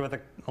you worked with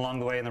along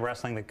the way in the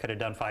wrestling that could have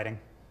done fighting?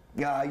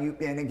 Yeah,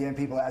 and again,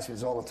 people ask me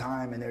this all the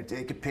time, and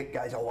they could pick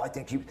guys, oh, I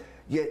think you,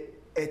 yet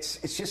it's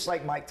just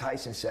like Mike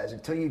Tyson says,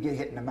 until you get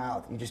hit in the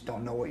mouth, you just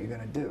don't know what you're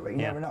gonna do, right? You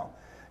never know.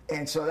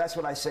 And so that's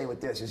what I say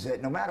with this, is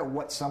that no matter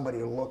what somebody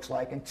looks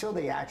like, until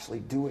they actually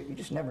do it, you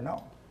just never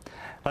know.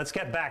 Let's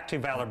get back to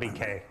Valor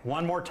B.K.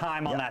 One more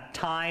time on that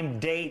time,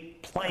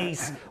 date,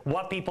 place,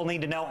 what people need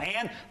to know,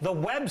 and the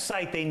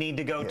website they need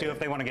to go to if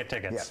they want to get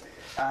tickets.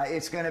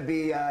 It's going to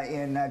be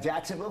in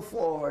Jacksonville,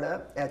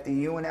 Florida, at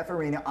the UNF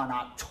Arena on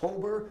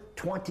October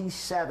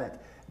 27th.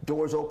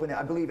 Doors open,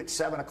 I believe, at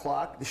 7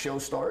 o'clock. The show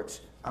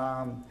starts.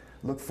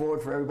 Look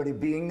forward for everybody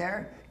being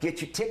there.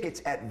 Get your tickets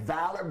at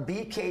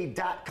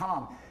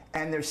valorbk.com.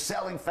 And they're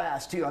selling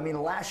fast, too. I mean,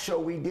 the last show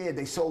we did,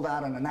 they sold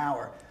out in an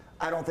hour.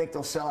 I don't think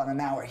they'll sell out in an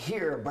hour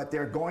here, but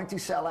they're going to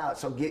sell out,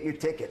 so get your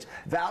tickets.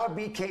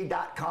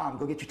 ValorBK.com,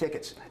 go get your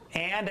tickets.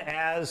 And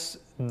as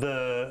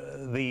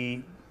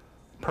the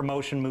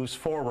promotion moves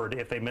forward,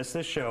 if they miss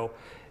this show,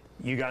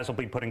 you guys will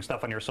be putting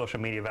stuff on your social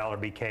media, Valor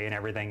B.K. and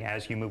everything,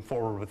 as you move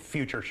forward with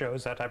future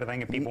shows, that type of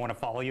thing, if people want to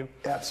follow you?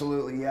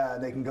 Absolutely, yeah.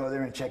 They can go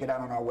there and check it out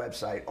on our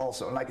website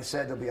also. And like I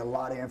said, there'll be a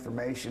lot of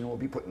information. We'll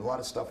be putting a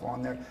lot of stuff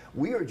on there.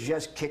 We are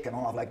just kicking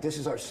off. Like, this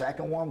is our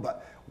second one,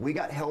 but we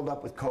got held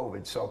up with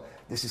COVID, so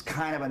this is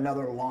kind of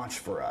another launch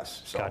for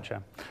us. So.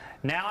 Gotcha.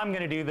 Now I'm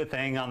going to do the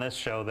thing on this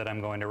show that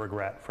I'm going to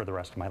regret for the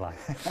rest of my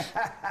life.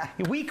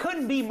 We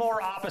couldn't be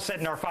more opposite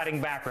in our fighting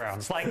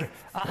backgrounds, like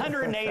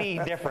 180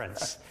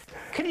 difference.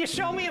 Can you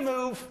show me a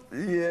move?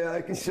 Yeah,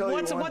 I can show you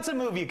one. What's a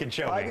move you can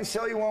show me? I can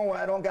show you one where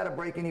I don't got to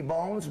break any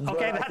bones.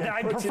 Okay,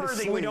 I prefer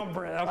that we don't.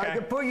 Okay. I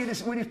can put you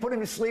to, we just put him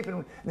to sleep,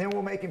 and then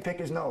we'll make him pick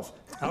his nose.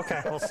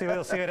 Okay, we'll see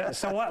what.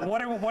 So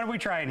what are we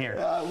trying here?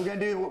 We're gonna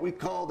do what we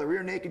call the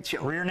rear naked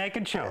choke. Rear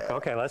naked choke.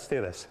 Okay, let's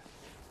do this.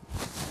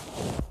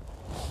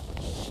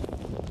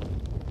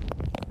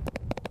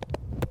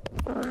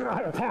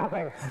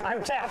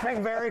 I'm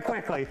tapping very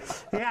quickly.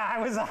 Yeah, I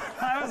was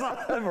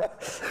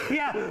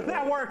yeah,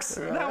 that works.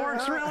 That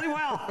works really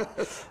well.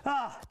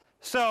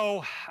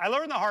 So I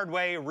learned the hard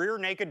way, rear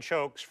naked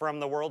chokes from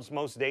the world's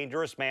most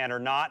dangerous man are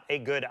not a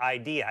good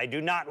idea. I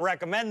do not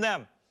recommend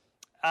them.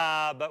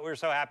 But we're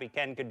so happy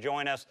Ken could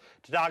join us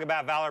to talk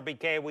about Valor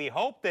B.K. We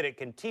hope that it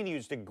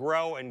continues to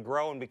grow and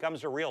grow and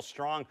becomes a real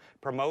strong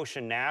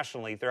promotion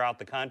nationally throughout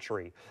the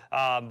country.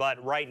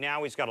 But right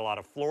now he's got a lot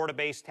of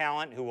Florida-based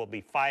talent who will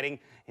be fighting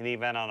in the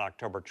event on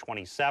October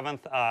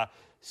 27th.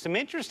 Some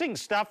interesting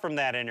stuff from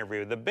that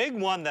interview. The big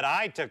one that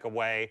I took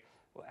away,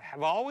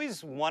 I've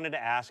always wanted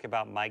to ask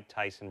about Mike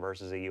Tyson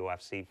versus a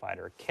UFC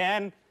fighter.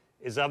 Ken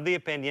is of the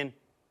opinion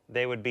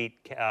they would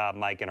beat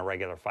Mike in a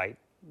regular fight.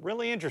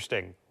 Really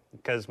interesting.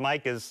 Because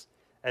Mike is,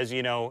 as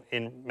you know,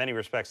 in many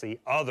respects, the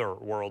other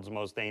world's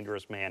most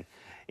dangerous man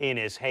in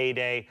his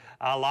heyday.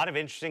 A lot of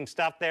interesting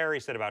stuff there. He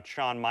said about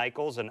Shawn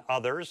Michaels and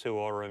others who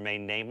will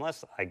remain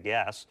nameless, I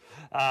guess.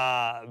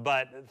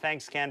 But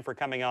thanks, Ken, for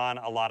coming on.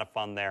 A lot of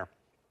fun there.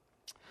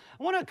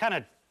 I want to kind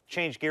of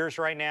change gears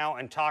right now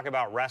and talk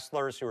about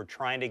wrestlers who are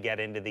trying to get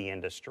into the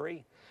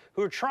industry,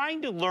 who are trying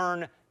to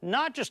learn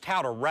not just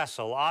how to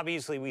wrestle.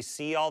 Obviously, we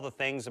see all the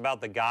things about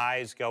the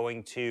guys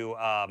going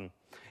to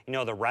you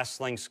know, the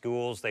wrestling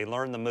schools, they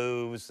learn the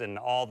moves and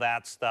all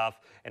that stuff,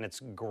 and it's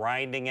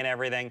grinding and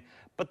everything.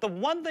 But the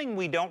one thing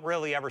we don't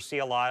really ever see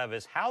a lot of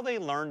is how they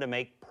learn to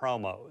make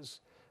promos.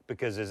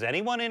 Because as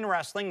anyone in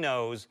wrestling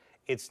knows,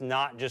 it's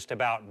not just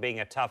about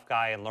being a tough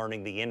guy and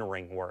learning the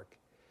in-ring work.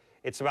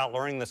 It's about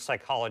learning the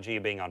psychology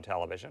of being on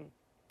television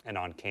and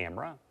on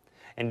camera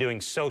and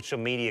doing social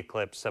media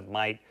clips that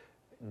might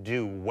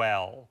do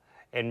well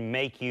and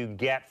make you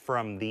get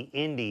from the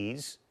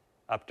indies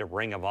up to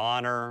Ring of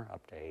Honor,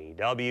 up to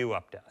AEW,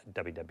 up to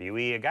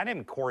WWE. A guy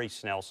named Corey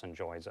Snelson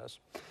joins us.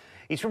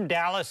 He's from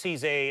Dallas.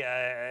 He's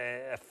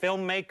a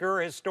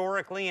filmmaker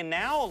historically, and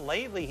now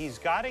lately he's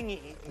gotten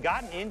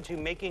into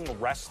making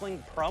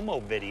wrestling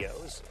promo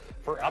videos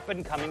for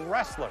up-and-coming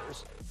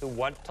wrestlers who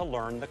want to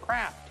learn the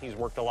craft. He's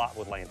worked a lot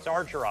with Lance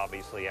Archer,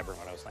 obviously.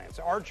 Everyone knows Lance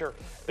Archer,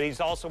 but he's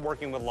also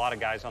working with a lot of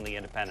guys on the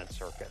independent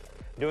circuit,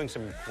 doing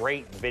some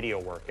great video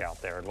work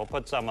out there. And we'll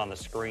put some on the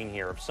screen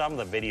here of some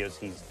of the videos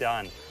he's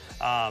done.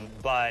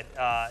 But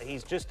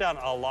he's just done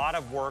a lot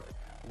of work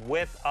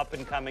with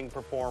up-and-coming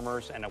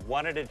performers, and I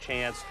wanted a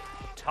chance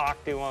to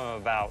talk to him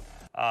about,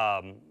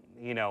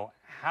 you know,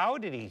 how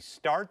did he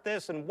start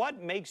this and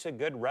what makes a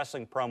good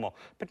wrestling promo,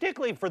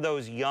 particularly for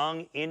those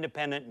young,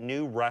 independent,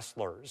 new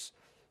wrestlers.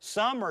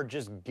 Some are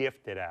just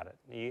gifted at it.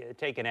 You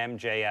take an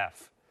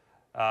MJF.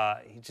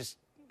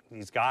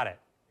 He's got it.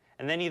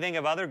 And then you think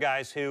of other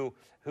guys who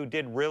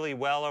did really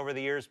well over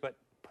the years, but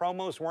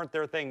promos weren't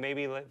their thing.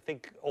 Maybe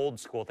think old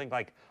school. Think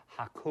like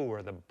Haku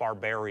or the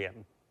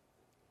Barbarian.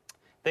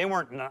 They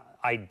weren't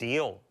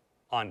ideal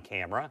on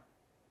camera,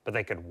 but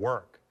they could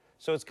work.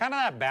 So it's kind of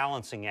that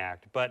balancing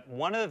act. But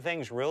one of the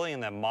things really in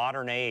the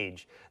modern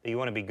age that you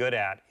want to be good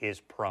at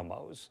is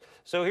promos.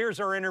 So here's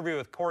our interview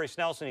with Corey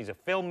Snelson. He's a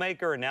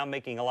filmmaker and now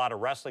making a lot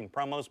of wrestling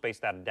promos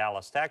based out of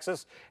Dallas,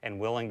 Texas, and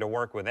willing to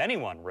work with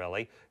anyone,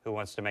 really, who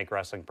wants to make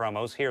wrestling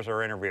promos. Here's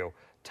our interview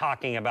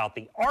talking about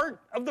the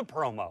art of the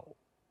promo.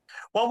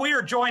 Well, we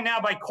are joined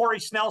now by Corey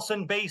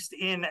Snelson, based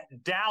in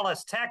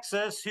Dallas,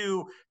 Texas,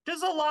 who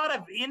does a lot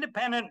of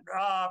independent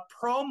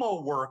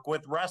promo work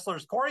with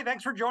wrestlers. Corey,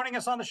 thanks for joining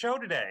us on the show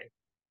today.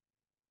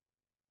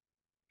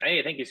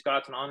 Hey, thank you, Scott.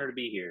 It's an honor to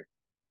be here.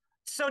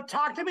 So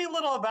talk to me a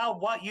little about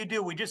what you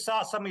do. We just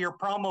saw some of your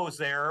promos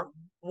there.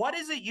 What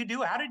is it you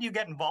do? How did you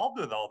get involved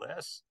with all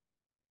this?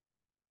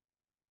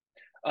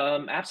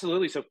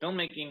 Absolutely. So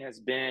filmmaking has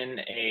been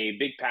a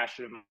big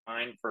passion of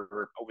mine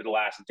for over the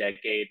last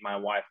decade. My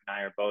wife and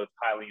I are both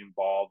highly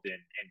involved in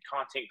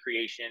content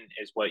creation,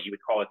 is what you would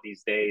call it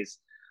these days.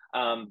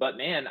 But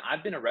man,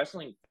 I've been a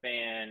wrestling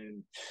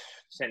fan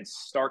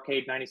since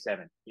Starrcade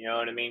 '97. You know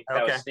what I mean?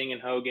 That was Sting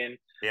and Hogan.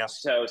 Yeah.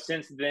 So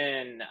since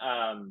then,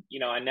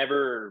 you know, I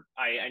never,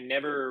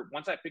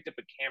 once I picked up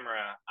a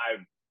camera,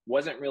 I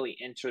wasn't really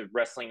into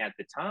wrestling at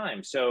the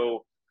time.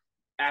 So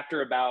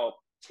after about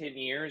 10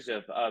 years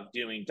of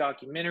doing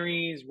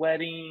documentaries,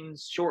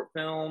 weddings, short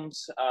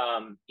films,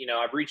 you know,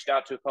 I've reached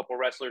out to a couple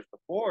wrestlers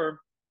before,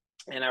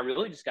 and I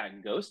really just got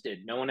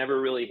ghosted. No one ever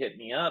really hit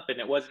me up, and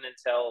it wasn't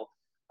until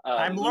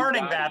I'm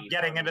learning that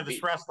getting into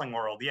this wrestling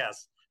world.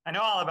 Yes, I know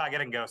all about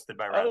getting ghosted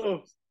by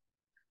wrestlers. Oh.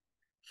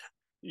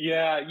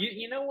 Yeah,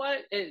 you know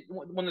what?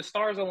 When the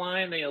stars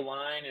align, they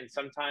align, and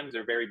sometimes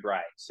they're very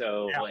bright.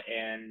 So,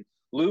 and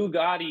Lou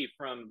Gotti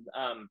from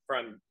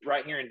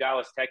right here in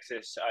Dallas,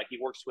 Texas, he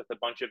works with a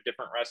bunch of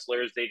different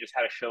wrestlers. They just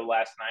had a show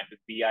last night with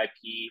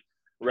VIP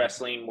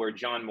Wrestling where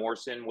John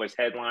Morrison was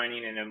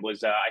headlining, and it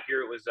was I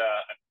hear it was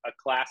a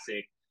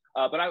classic.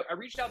 But I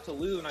reached out to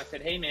Lou and I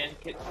said, hey man,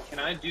 can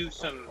I do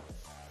some?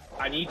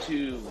 I need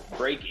to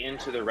break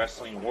into the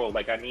wrestling world.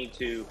 Like I need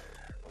to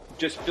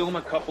just film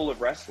a couple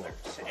of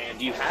wrestlers, and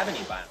do you have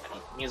anybody?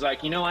 And he's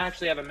like, you know, I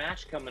actually have a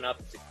match coming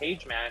up. It's a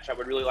cage match. I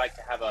would really like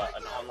to have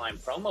an online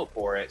promo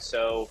for it.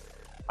 So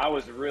I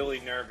was really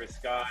nervous,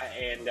 Scott,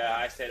 and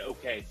I said,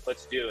 okay,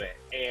 let's do it.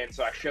 And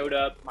so I showed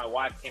up. My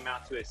wife came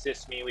out to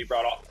assist me. We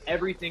brought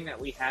everything that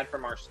we had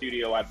from our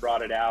studio. I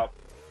brought it out,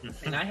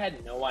 and I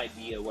had no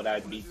idea what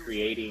I'd be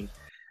creating.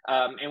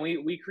 And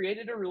we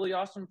created a really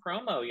awesome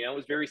promo. You know, it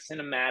was very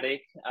cinematic.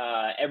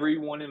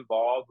 Everyone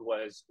involved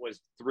was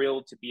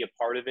thrilled to be a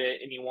part of it.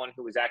 Anyone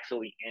who was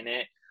actually in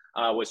it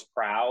was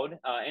proud.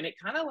 And it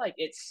kind of like,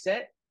 it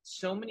set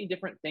so many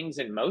different things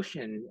in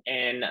motion.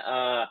 And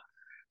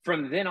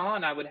from then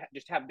on, I would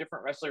just have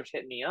different wrestlers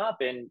hit me up.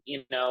 And,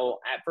 you know,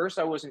 at first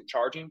I wasn't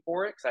charging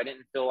for it because I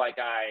didn't feel like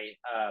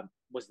I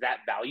was that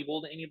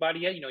valuable to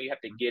anybody yet. You know, you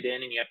have to get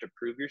in and you have to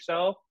prove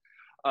yourself.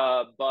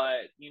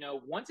 But, you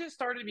know, once it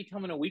started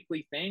becoming a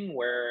weekly thing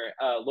where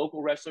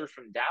local wrestlers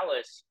from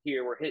Dallas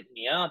here were hitting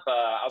me up,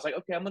 I was like,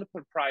 okay, I'm going to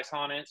put a price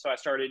on it. So I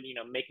started, you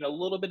know, making a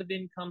little bit of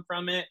income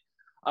from it.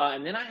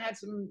 And then I had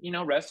some, you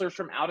know, wrestlers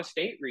from out of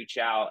state reach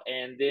out.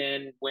 And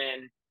then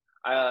when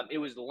it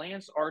was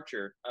Lance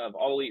Archer of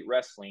All Elite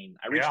Wrestling,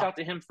 I reached out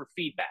to him for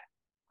feedback.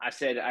 I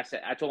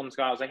told him,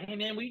 Scott, I was like, hey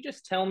man, will you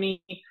just tell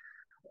me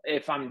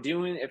if I'm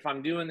doing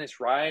this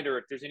right, or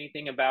if there's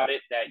anything about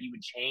it that you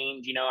would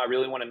change? You know, I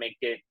really want to make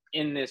it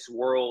in this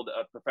world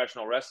of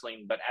professional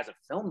wrestling, but as a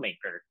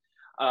filmmaker.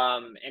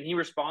 And he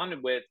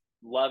responded with,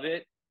 love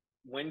it.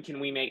 When can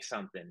we make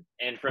something?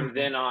 And from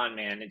then on,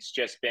 man, it's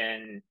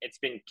been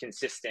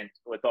consistent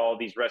with all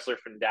these wrestlers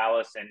from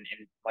Dallas and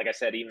like I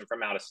said, even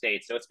from out of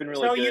state. So it's been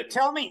really good. So you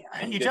tell me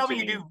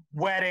you do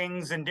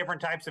weddings and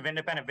different types of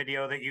independent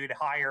video that you'd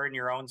hire in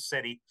your own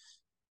city.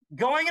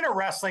 Going into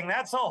wrestling,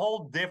 that's a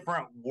whole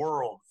different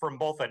world from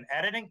both an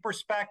editing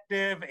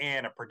perspective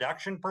and a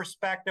production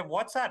perspective.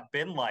 What's that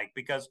been like?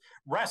 Because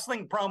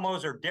wrestling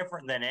promos are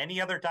different than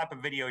any other type of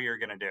video you're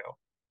going to do.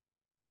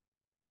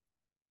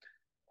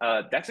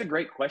 That's a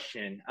great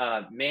question.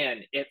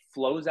 Man, it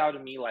flows out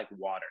of me like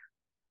water.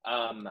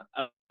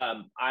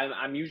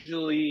 I'm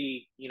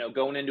usually,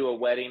 going into a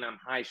wedding, I'm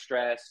high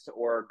stressed,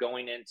 or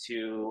going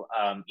into,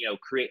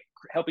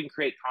 helping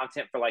create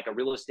content for like a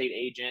real estate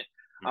agent.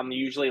 I'm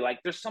usually like,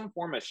 there's some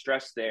form of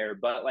stress there,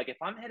 but like if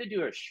I'm headed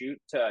to a shoot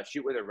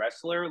with a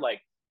wrestler, like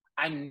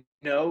I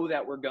know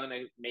that we're going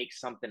to make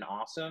something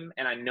awesome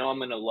and I know I'm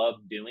going to love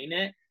doing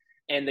it.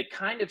 And the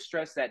kind of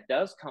stress that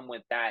does come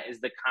with that is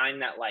the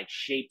kind that like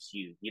shapes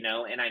you,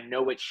 and I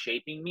know it's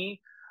shaping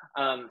me.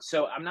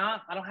 So I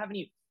don't have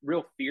any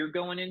real fear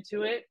going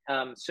into it.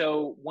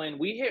 So when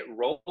we hit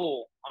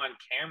roll on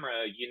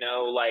camera,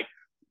 like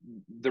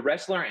the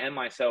wrestler and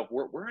myself,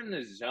 we're in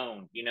the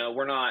zone,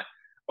 we're not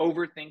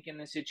overthinking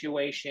the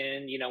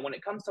situation. When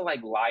it comes to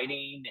like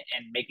lighting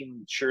and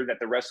making sure that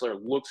the wrestler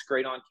looks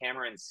great on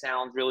camera and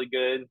sounds really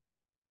good,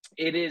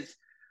 it is,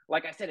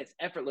 like I said, it's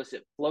effortless.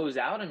 It flows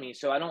out of me.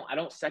 So I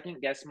don't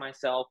second guess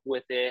myself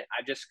with it.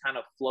 I just kind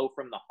of flow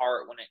from the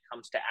heart when it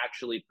comes to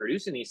actually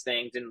producing these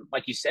things. And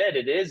like you said,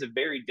 it is a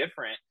very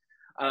different,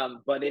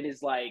 but it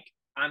is like,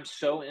 I'm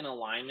so in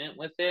alignment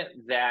with it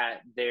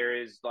that there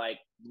is like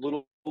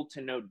little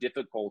to no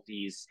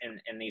difficulties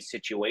in these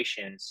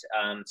situations.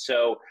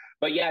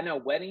 But yeah, no,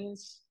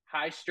 weddings,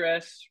 high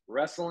stress,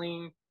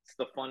 wrestling, it's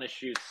the funnest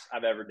shoots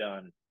I've ever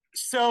done.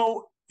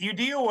 So you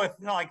deal with,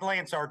 like,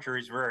 Lance Archer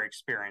is very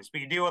experienced,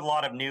 but you deal with a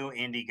lot of new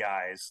indie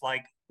guys.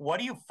 Like, what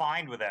do you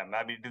find with them?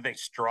 I mean, do they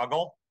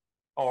struggle,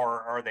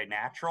 or are they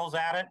naturals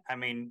at it? I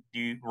mean, do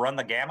you run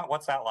the gamut?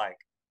 What's that like?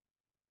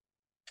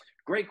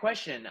 Great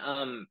question.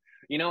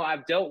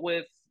 I've dealt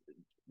with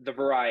the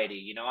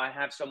variety. I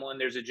have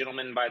there's a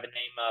gentleman by the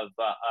name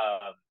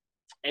of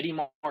Eddie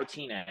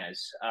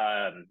Martinez,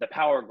 the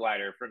power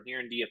glider from here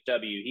in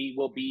DFW. He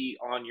will be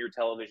on your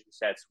television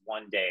sets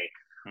one day,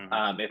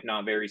 if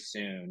not very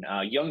soon.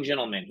 Young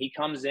gentleman, he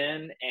comes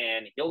in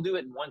and he'll do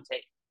it in one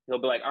take. He'll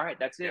be like, all right,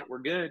 that's it. We're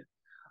good.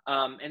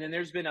 And then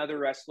there's been other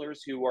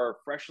wrestlers who are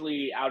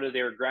freshly out of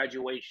their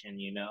graduation,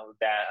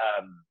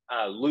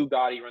 that Lou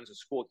Gotti runs a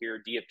school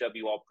here,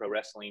 DFW All Pro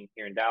Wrestling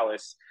here in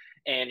Dallas,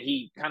 and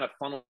he kind of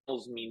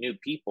funnels me new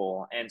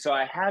people. And so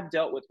I have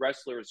dealt with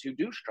wrestlers who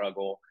do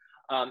struggle.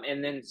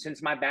 And then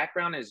since my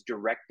background is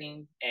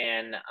directing,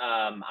 and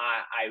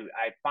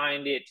I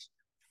find it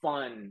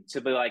fun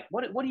to be like,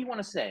 what do you want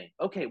to say?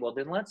 Okay, well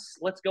then let's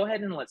go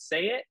ahead and let's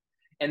say it.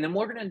 And then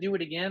we're going to do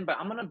it again, but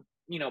I'm going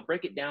to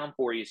break it down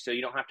for you so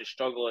you don't have to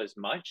struggle as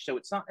much. So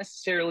it's not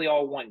necessarily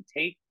all one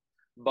take,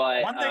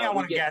 but one thing I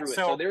want to get through it.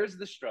 So there's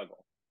the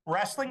struggle.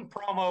 Wrestling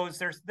promos,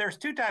 there's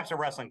two types of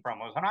wrestling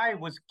promos. When I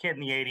was a kid in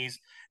the 80s,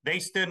 they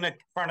stood in the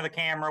front of the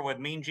camera with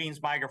Mean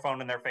Gene's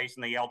microphone in their face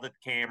and they yelled at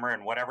the camera,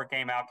 and whatever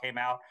came out, came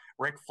out.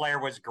 Ric Flair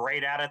was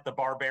great at it. The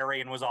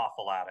Barbarian was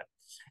awful at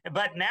it.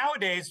 But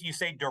nowadays, you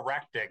say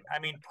directing. I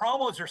mean,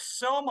 promos are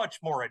so much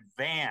more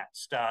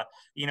advanced.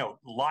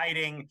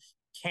 Lighting,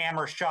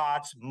 camera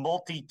shots,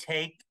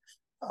 multi-take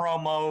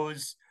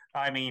promos.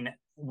 I mean,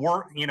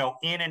 work, in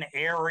an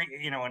area,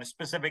 in a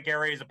specific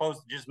area, as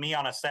opposed to just me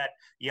on a set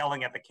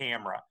yelling at the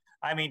camera.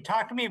 I mean,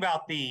 talk to me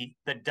about the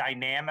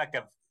dynamic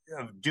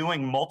of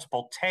doing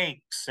multiple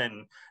takes,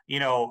 and,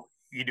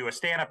 you do a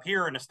stand up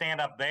here and a stand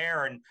up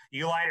there, and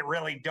you light it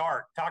really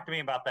dark. Talk to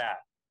me about that.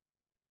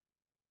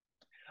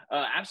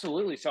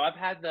 Absolutely. So I've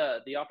had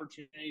the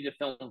opportunity to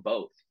film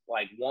both.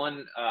 Like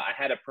I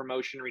had a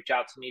promotion reach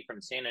out to me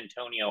from San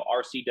Antonio,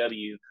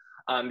 RCW.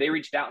 They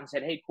reached out and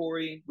said, "Hey,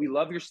 Corey, we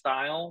love your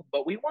style,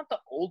 but we want the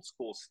old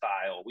school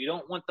style. We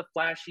don't want the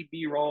flashy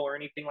B-roll or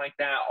anything like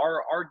that.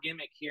 Our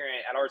gimmick here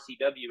at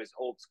RCW is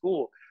old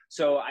school."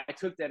 So I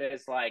took that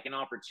as like an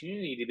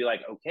opportunity to be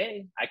like,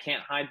 okay, I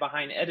can't hide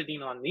behind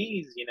editing on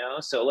these,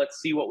 so let's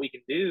see what we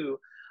can do.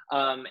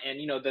 And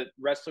the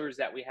wrestlers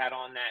that we had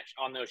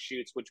on those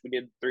shoots, which we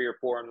did 3 or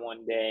 4 in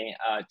one day,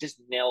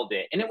 just nailed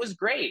it, and it was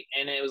great.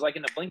 And it was like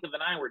in the blink of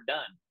an eye, we're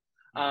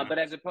done. But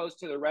as opposed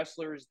to the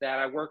wrestlers that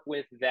I work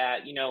with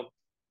that,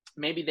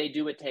 maybe they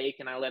do a take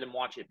and I let them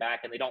watch it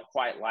back and they don't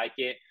quite like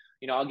it,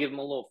 I'll give them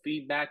a little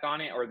feedback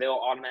on it, or they'll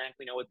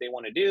automatically know what they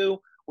want to do.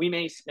 We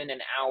may spend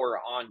an hour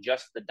on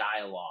just the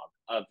dialogue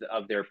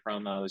of their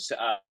promos.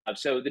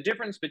 So the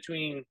difference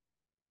between,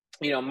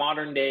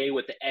 modern day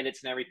with the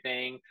edits and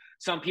everything,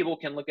 some people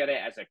can look at it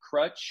as a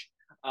crutch.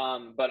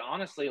 But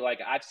honestly, like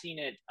I've seen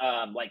it,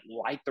 like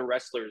light the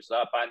wrestlers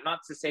up. Not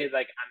to say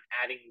like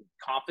I'm adding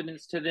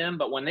confidence to them,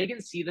 but when they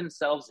can see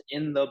themselves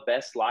in the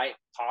best light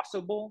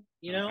possible,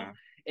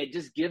 it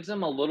just gives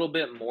them a little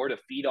bit more to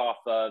feed off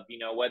of,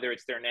 whether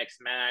it's their next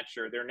match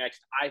or their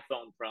next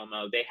iPhone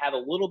promo. They have a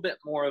little bit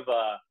more of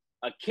a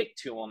kick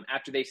to them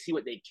after they see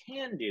what they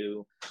can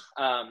do,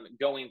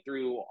 going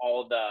through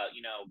all the,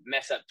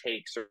 mess up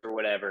takes or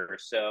whatever.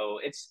 So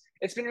it's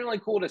been really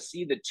cool to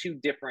see the two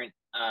different,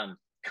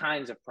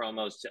 kinds of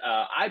promos.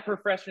 I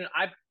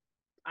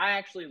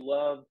actually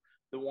love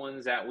the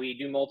ones that we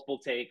do multiple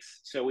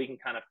takes so we can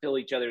kind of feel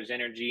each other's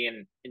energy,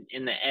 and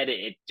in the edit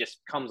it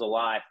just comes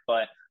alive.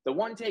 But the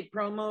one take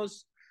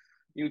promos,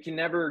 you can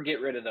never get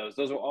rid of those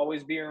will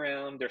always be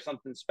around. There's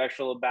something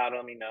special about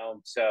them,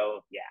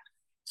 so yeah.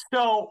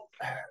 So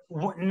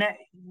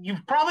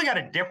you've probably got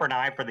a different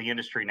eye for the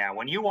industry now.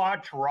 When you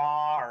watch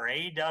Raw or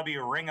AEW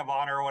or Ring of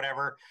Honor or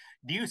whatever,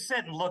 do you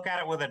sit and look at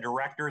it with a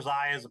director's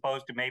eye as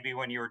opposed to maybe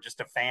when you were just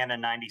a fan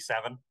in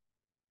 '97?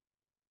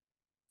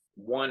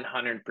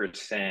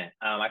 100%.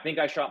 I think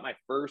I shot my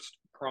first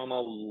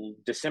promo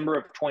December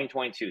of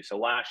 2022, so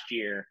last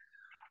year.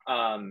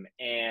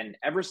 And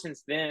ever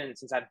since then,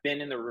 since I've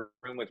been in the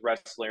room with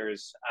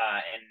wrestlers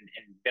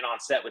and been on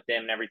set with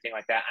them and everything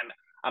like that,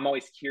 I'm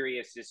always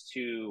curious as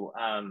to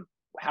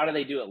how do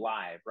they do it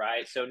live,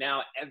 right? So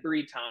now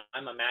every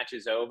time a match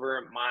is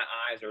over, my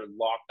eyes are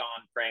locked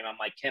on frame. I'm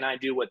like, can I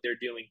do what they're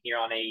doing here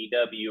on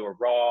AEW or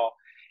Raw?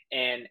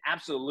 And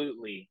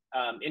absolutely.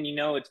 And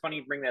it's funny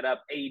you bring that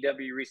up.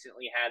 AEW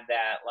recently had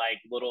that like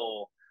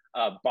little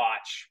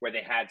botch where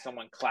they had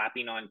someone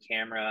clapping on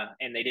camera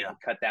and they didn't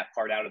cut that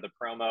part out of the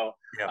promo.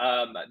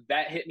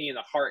 That hit me in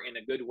the heart in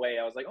a good way.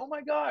 I was like, oh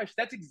my gosh,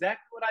 that's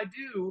exactly what I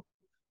do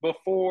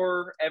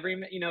before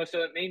every,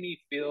 so it made me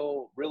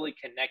feel really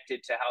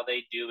connected to how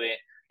they do it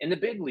in the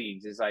big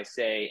leagues, as I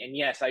say. And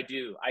yes, I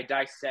do. I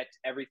dissect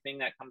everything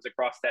that comes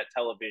across that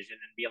television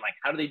and being like,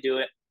 how do they do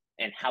it?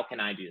 And how can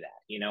I do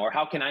that? Or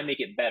how can I make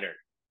it better?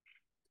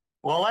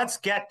 Well, let's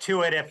get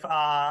to it. If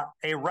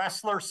a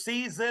wrestler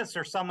sees this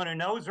or someone who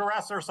knows a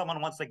wrestler, someone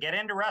wants to get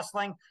into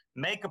wrestling,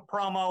 make a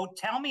promo,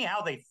 tell me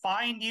how they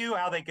find you,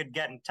 how they could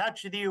get in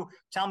touch with you.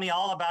 Tell me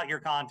all about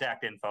your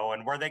contact info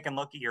and where they can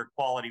look at your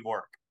quality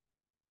work.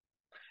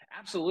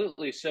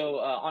 Absolutely. So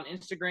on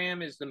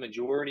Instagram is the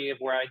majority of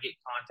where I get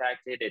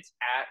contacted. It's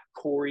at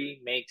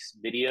Corey Makes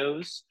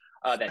Videos.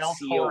 That's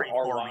Cory.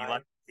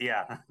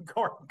 Yeah,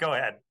 go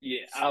ahead.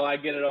 Yeah, I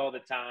get it all the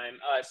time.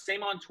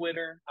 Same on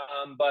Twitter.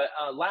 But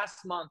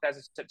last month, as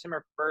of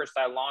September 1st,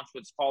 I launched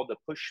what's called the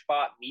Push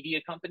Spot Media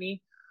Company.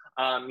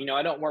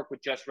 I don't work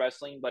with just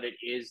wrestling, but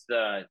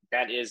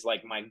that is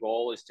like my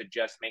goal is to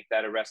just make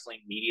that a wrestling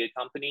media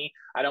company.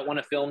 I don't want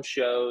to film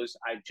shows.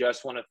 I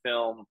just want to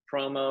film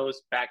promos,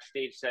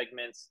 backstage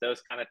segments,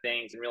 those kind of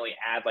things, and really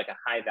add like a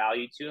high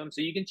value to them.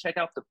 So you can check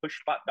out the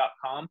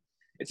pushspot.com.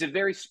 It's a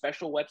very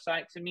special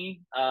website to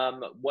me.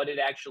 What it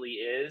actually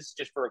is,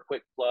 just for a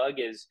quick plug,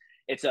 is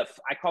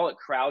I call it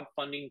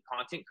crowdfunding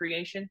content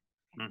creation.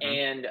 Mm-hmm.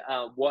 And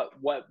what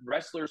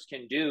wrestlers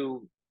can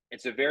do,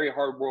 it's a very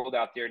hard world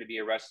out there to be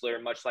a wrestler,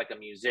 much like a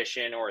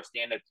musician or a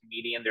stand-up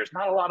comedian. There's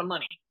not a lot of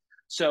money.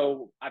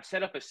 So I've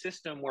set up a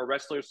system where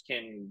wrestlers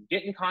can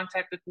get in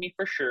contact with me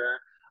for sure,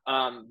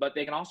 but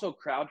they can also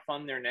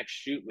crowdfund their next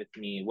shoot with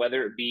me,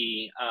 whether it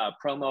be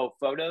promo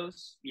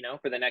photos,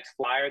 for the next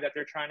flyer that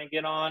they're trying to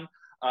get on,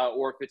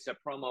 or if it's a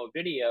promo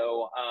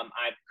video.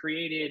 I've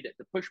created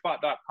the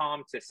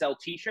pushbot.com to sell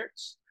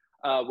t-shirts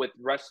with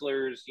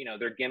wrestlers,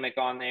 their gimmick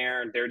on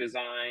there, their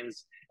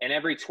designs, and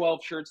every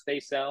 12 shirts they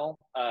sell,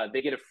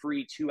 they get a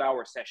free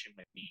 2-hour session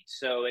with me.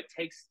 So it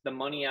takes the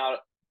money out.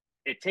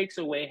 It takes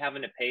away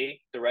having to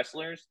pay the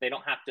wrestlers. They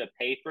don't have to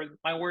pay for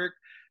my work.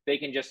 They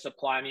can just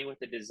supply me with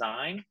the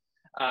design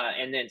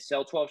and then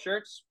sell 12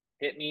 shirts,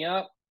 hit me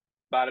up,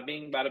 bada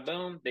bing, bada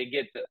boom. They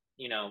get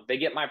they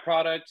get my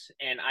product,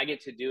 and I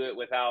get to do it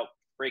without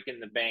breaking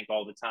the bank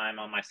all the time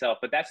on myself.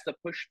 But that's the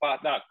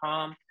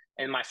pushspot.com,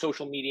 and my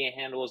social media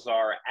handles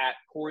are at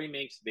Corey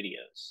Makes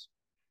Videos.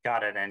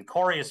 Got it. And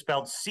Corey is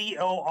spelled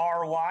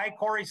Cory.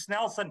 Corey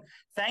Snelson,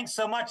 thanks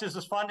so much. This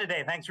was fun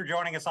today. Thanks for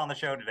joining us on the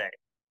show today.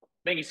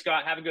 Thank you,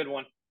 Scott. Have a good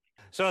one.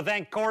 So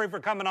thank Corey for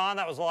coming on.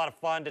 That was a lot of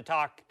fun to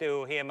talk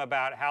to him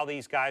about how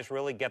these guys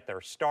really get their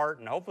start,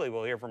 and hopefully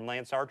we'll hear from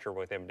Lance Archer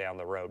with him down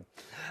the road.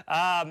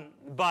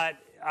 But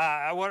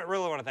I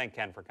really want to thank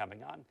Ken for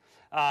coming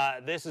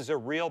on. This is a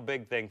real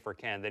big thing for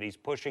Ken, that he's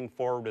pushing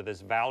forward with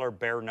this Valor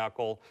Bare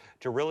Knuckle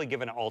to really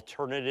give an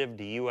alternative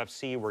to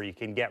UFC where you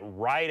can get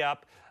right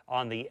up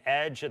on the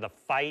edge of the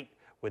fight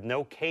with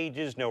no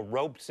cages, no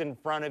ropes in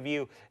front of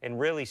you, and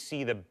really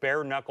see the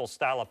bare knuckle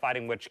style of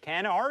fighting, which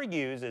Ken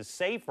argues is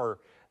safer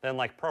than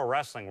like pro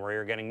wrestling, where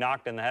you're getting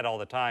knocked in the head all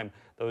the time.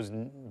 Those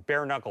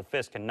bare knuckle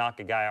fists can knock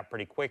a guy out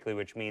pretty quickly,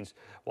 which means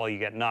while you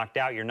get knocked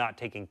out, you're not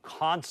taking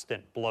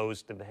constant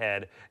blows to the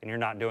head, and you're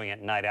not doing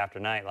it night after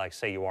night like,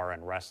 say, you are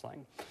in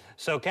wrestling.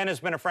 So Ken has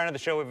been a friend of the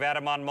show. We've had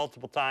him on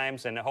multiple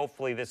times, and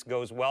hopefully this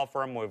goes well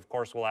for him. Of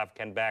course, we'll have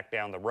Ken back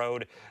down the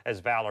road as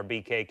Valor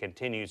B.K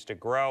continues to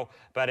grow.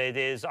 But it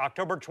is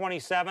October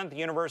 27th,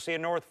 University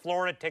of North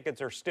Florida.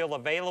 Tickets are still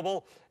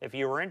available. If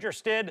you were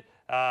interested,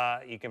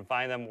 you can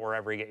find them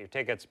wherever you get your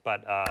tickets.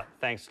 But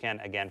thanks, Ken,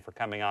 again for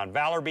coming on.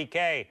 Valor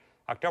B.K,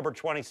 October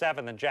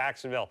 27th in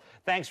Jacksonville.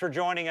 Thanks for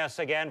joining us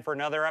again for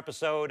another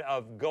episode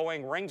of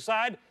Going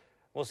Ringside.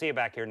 We'll see you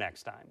back here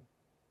next time.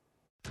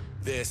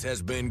 This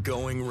has been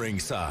Going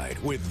Ringside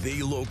with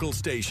The Local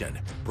Station,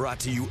 brought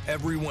to you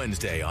every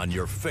Wednesday on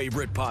your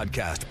favorite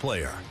podcast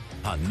player,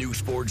 on New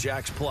Sport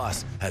Jacks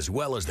Plus, as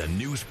well as the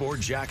New Sport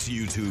Jacks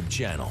YouTube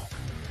channel.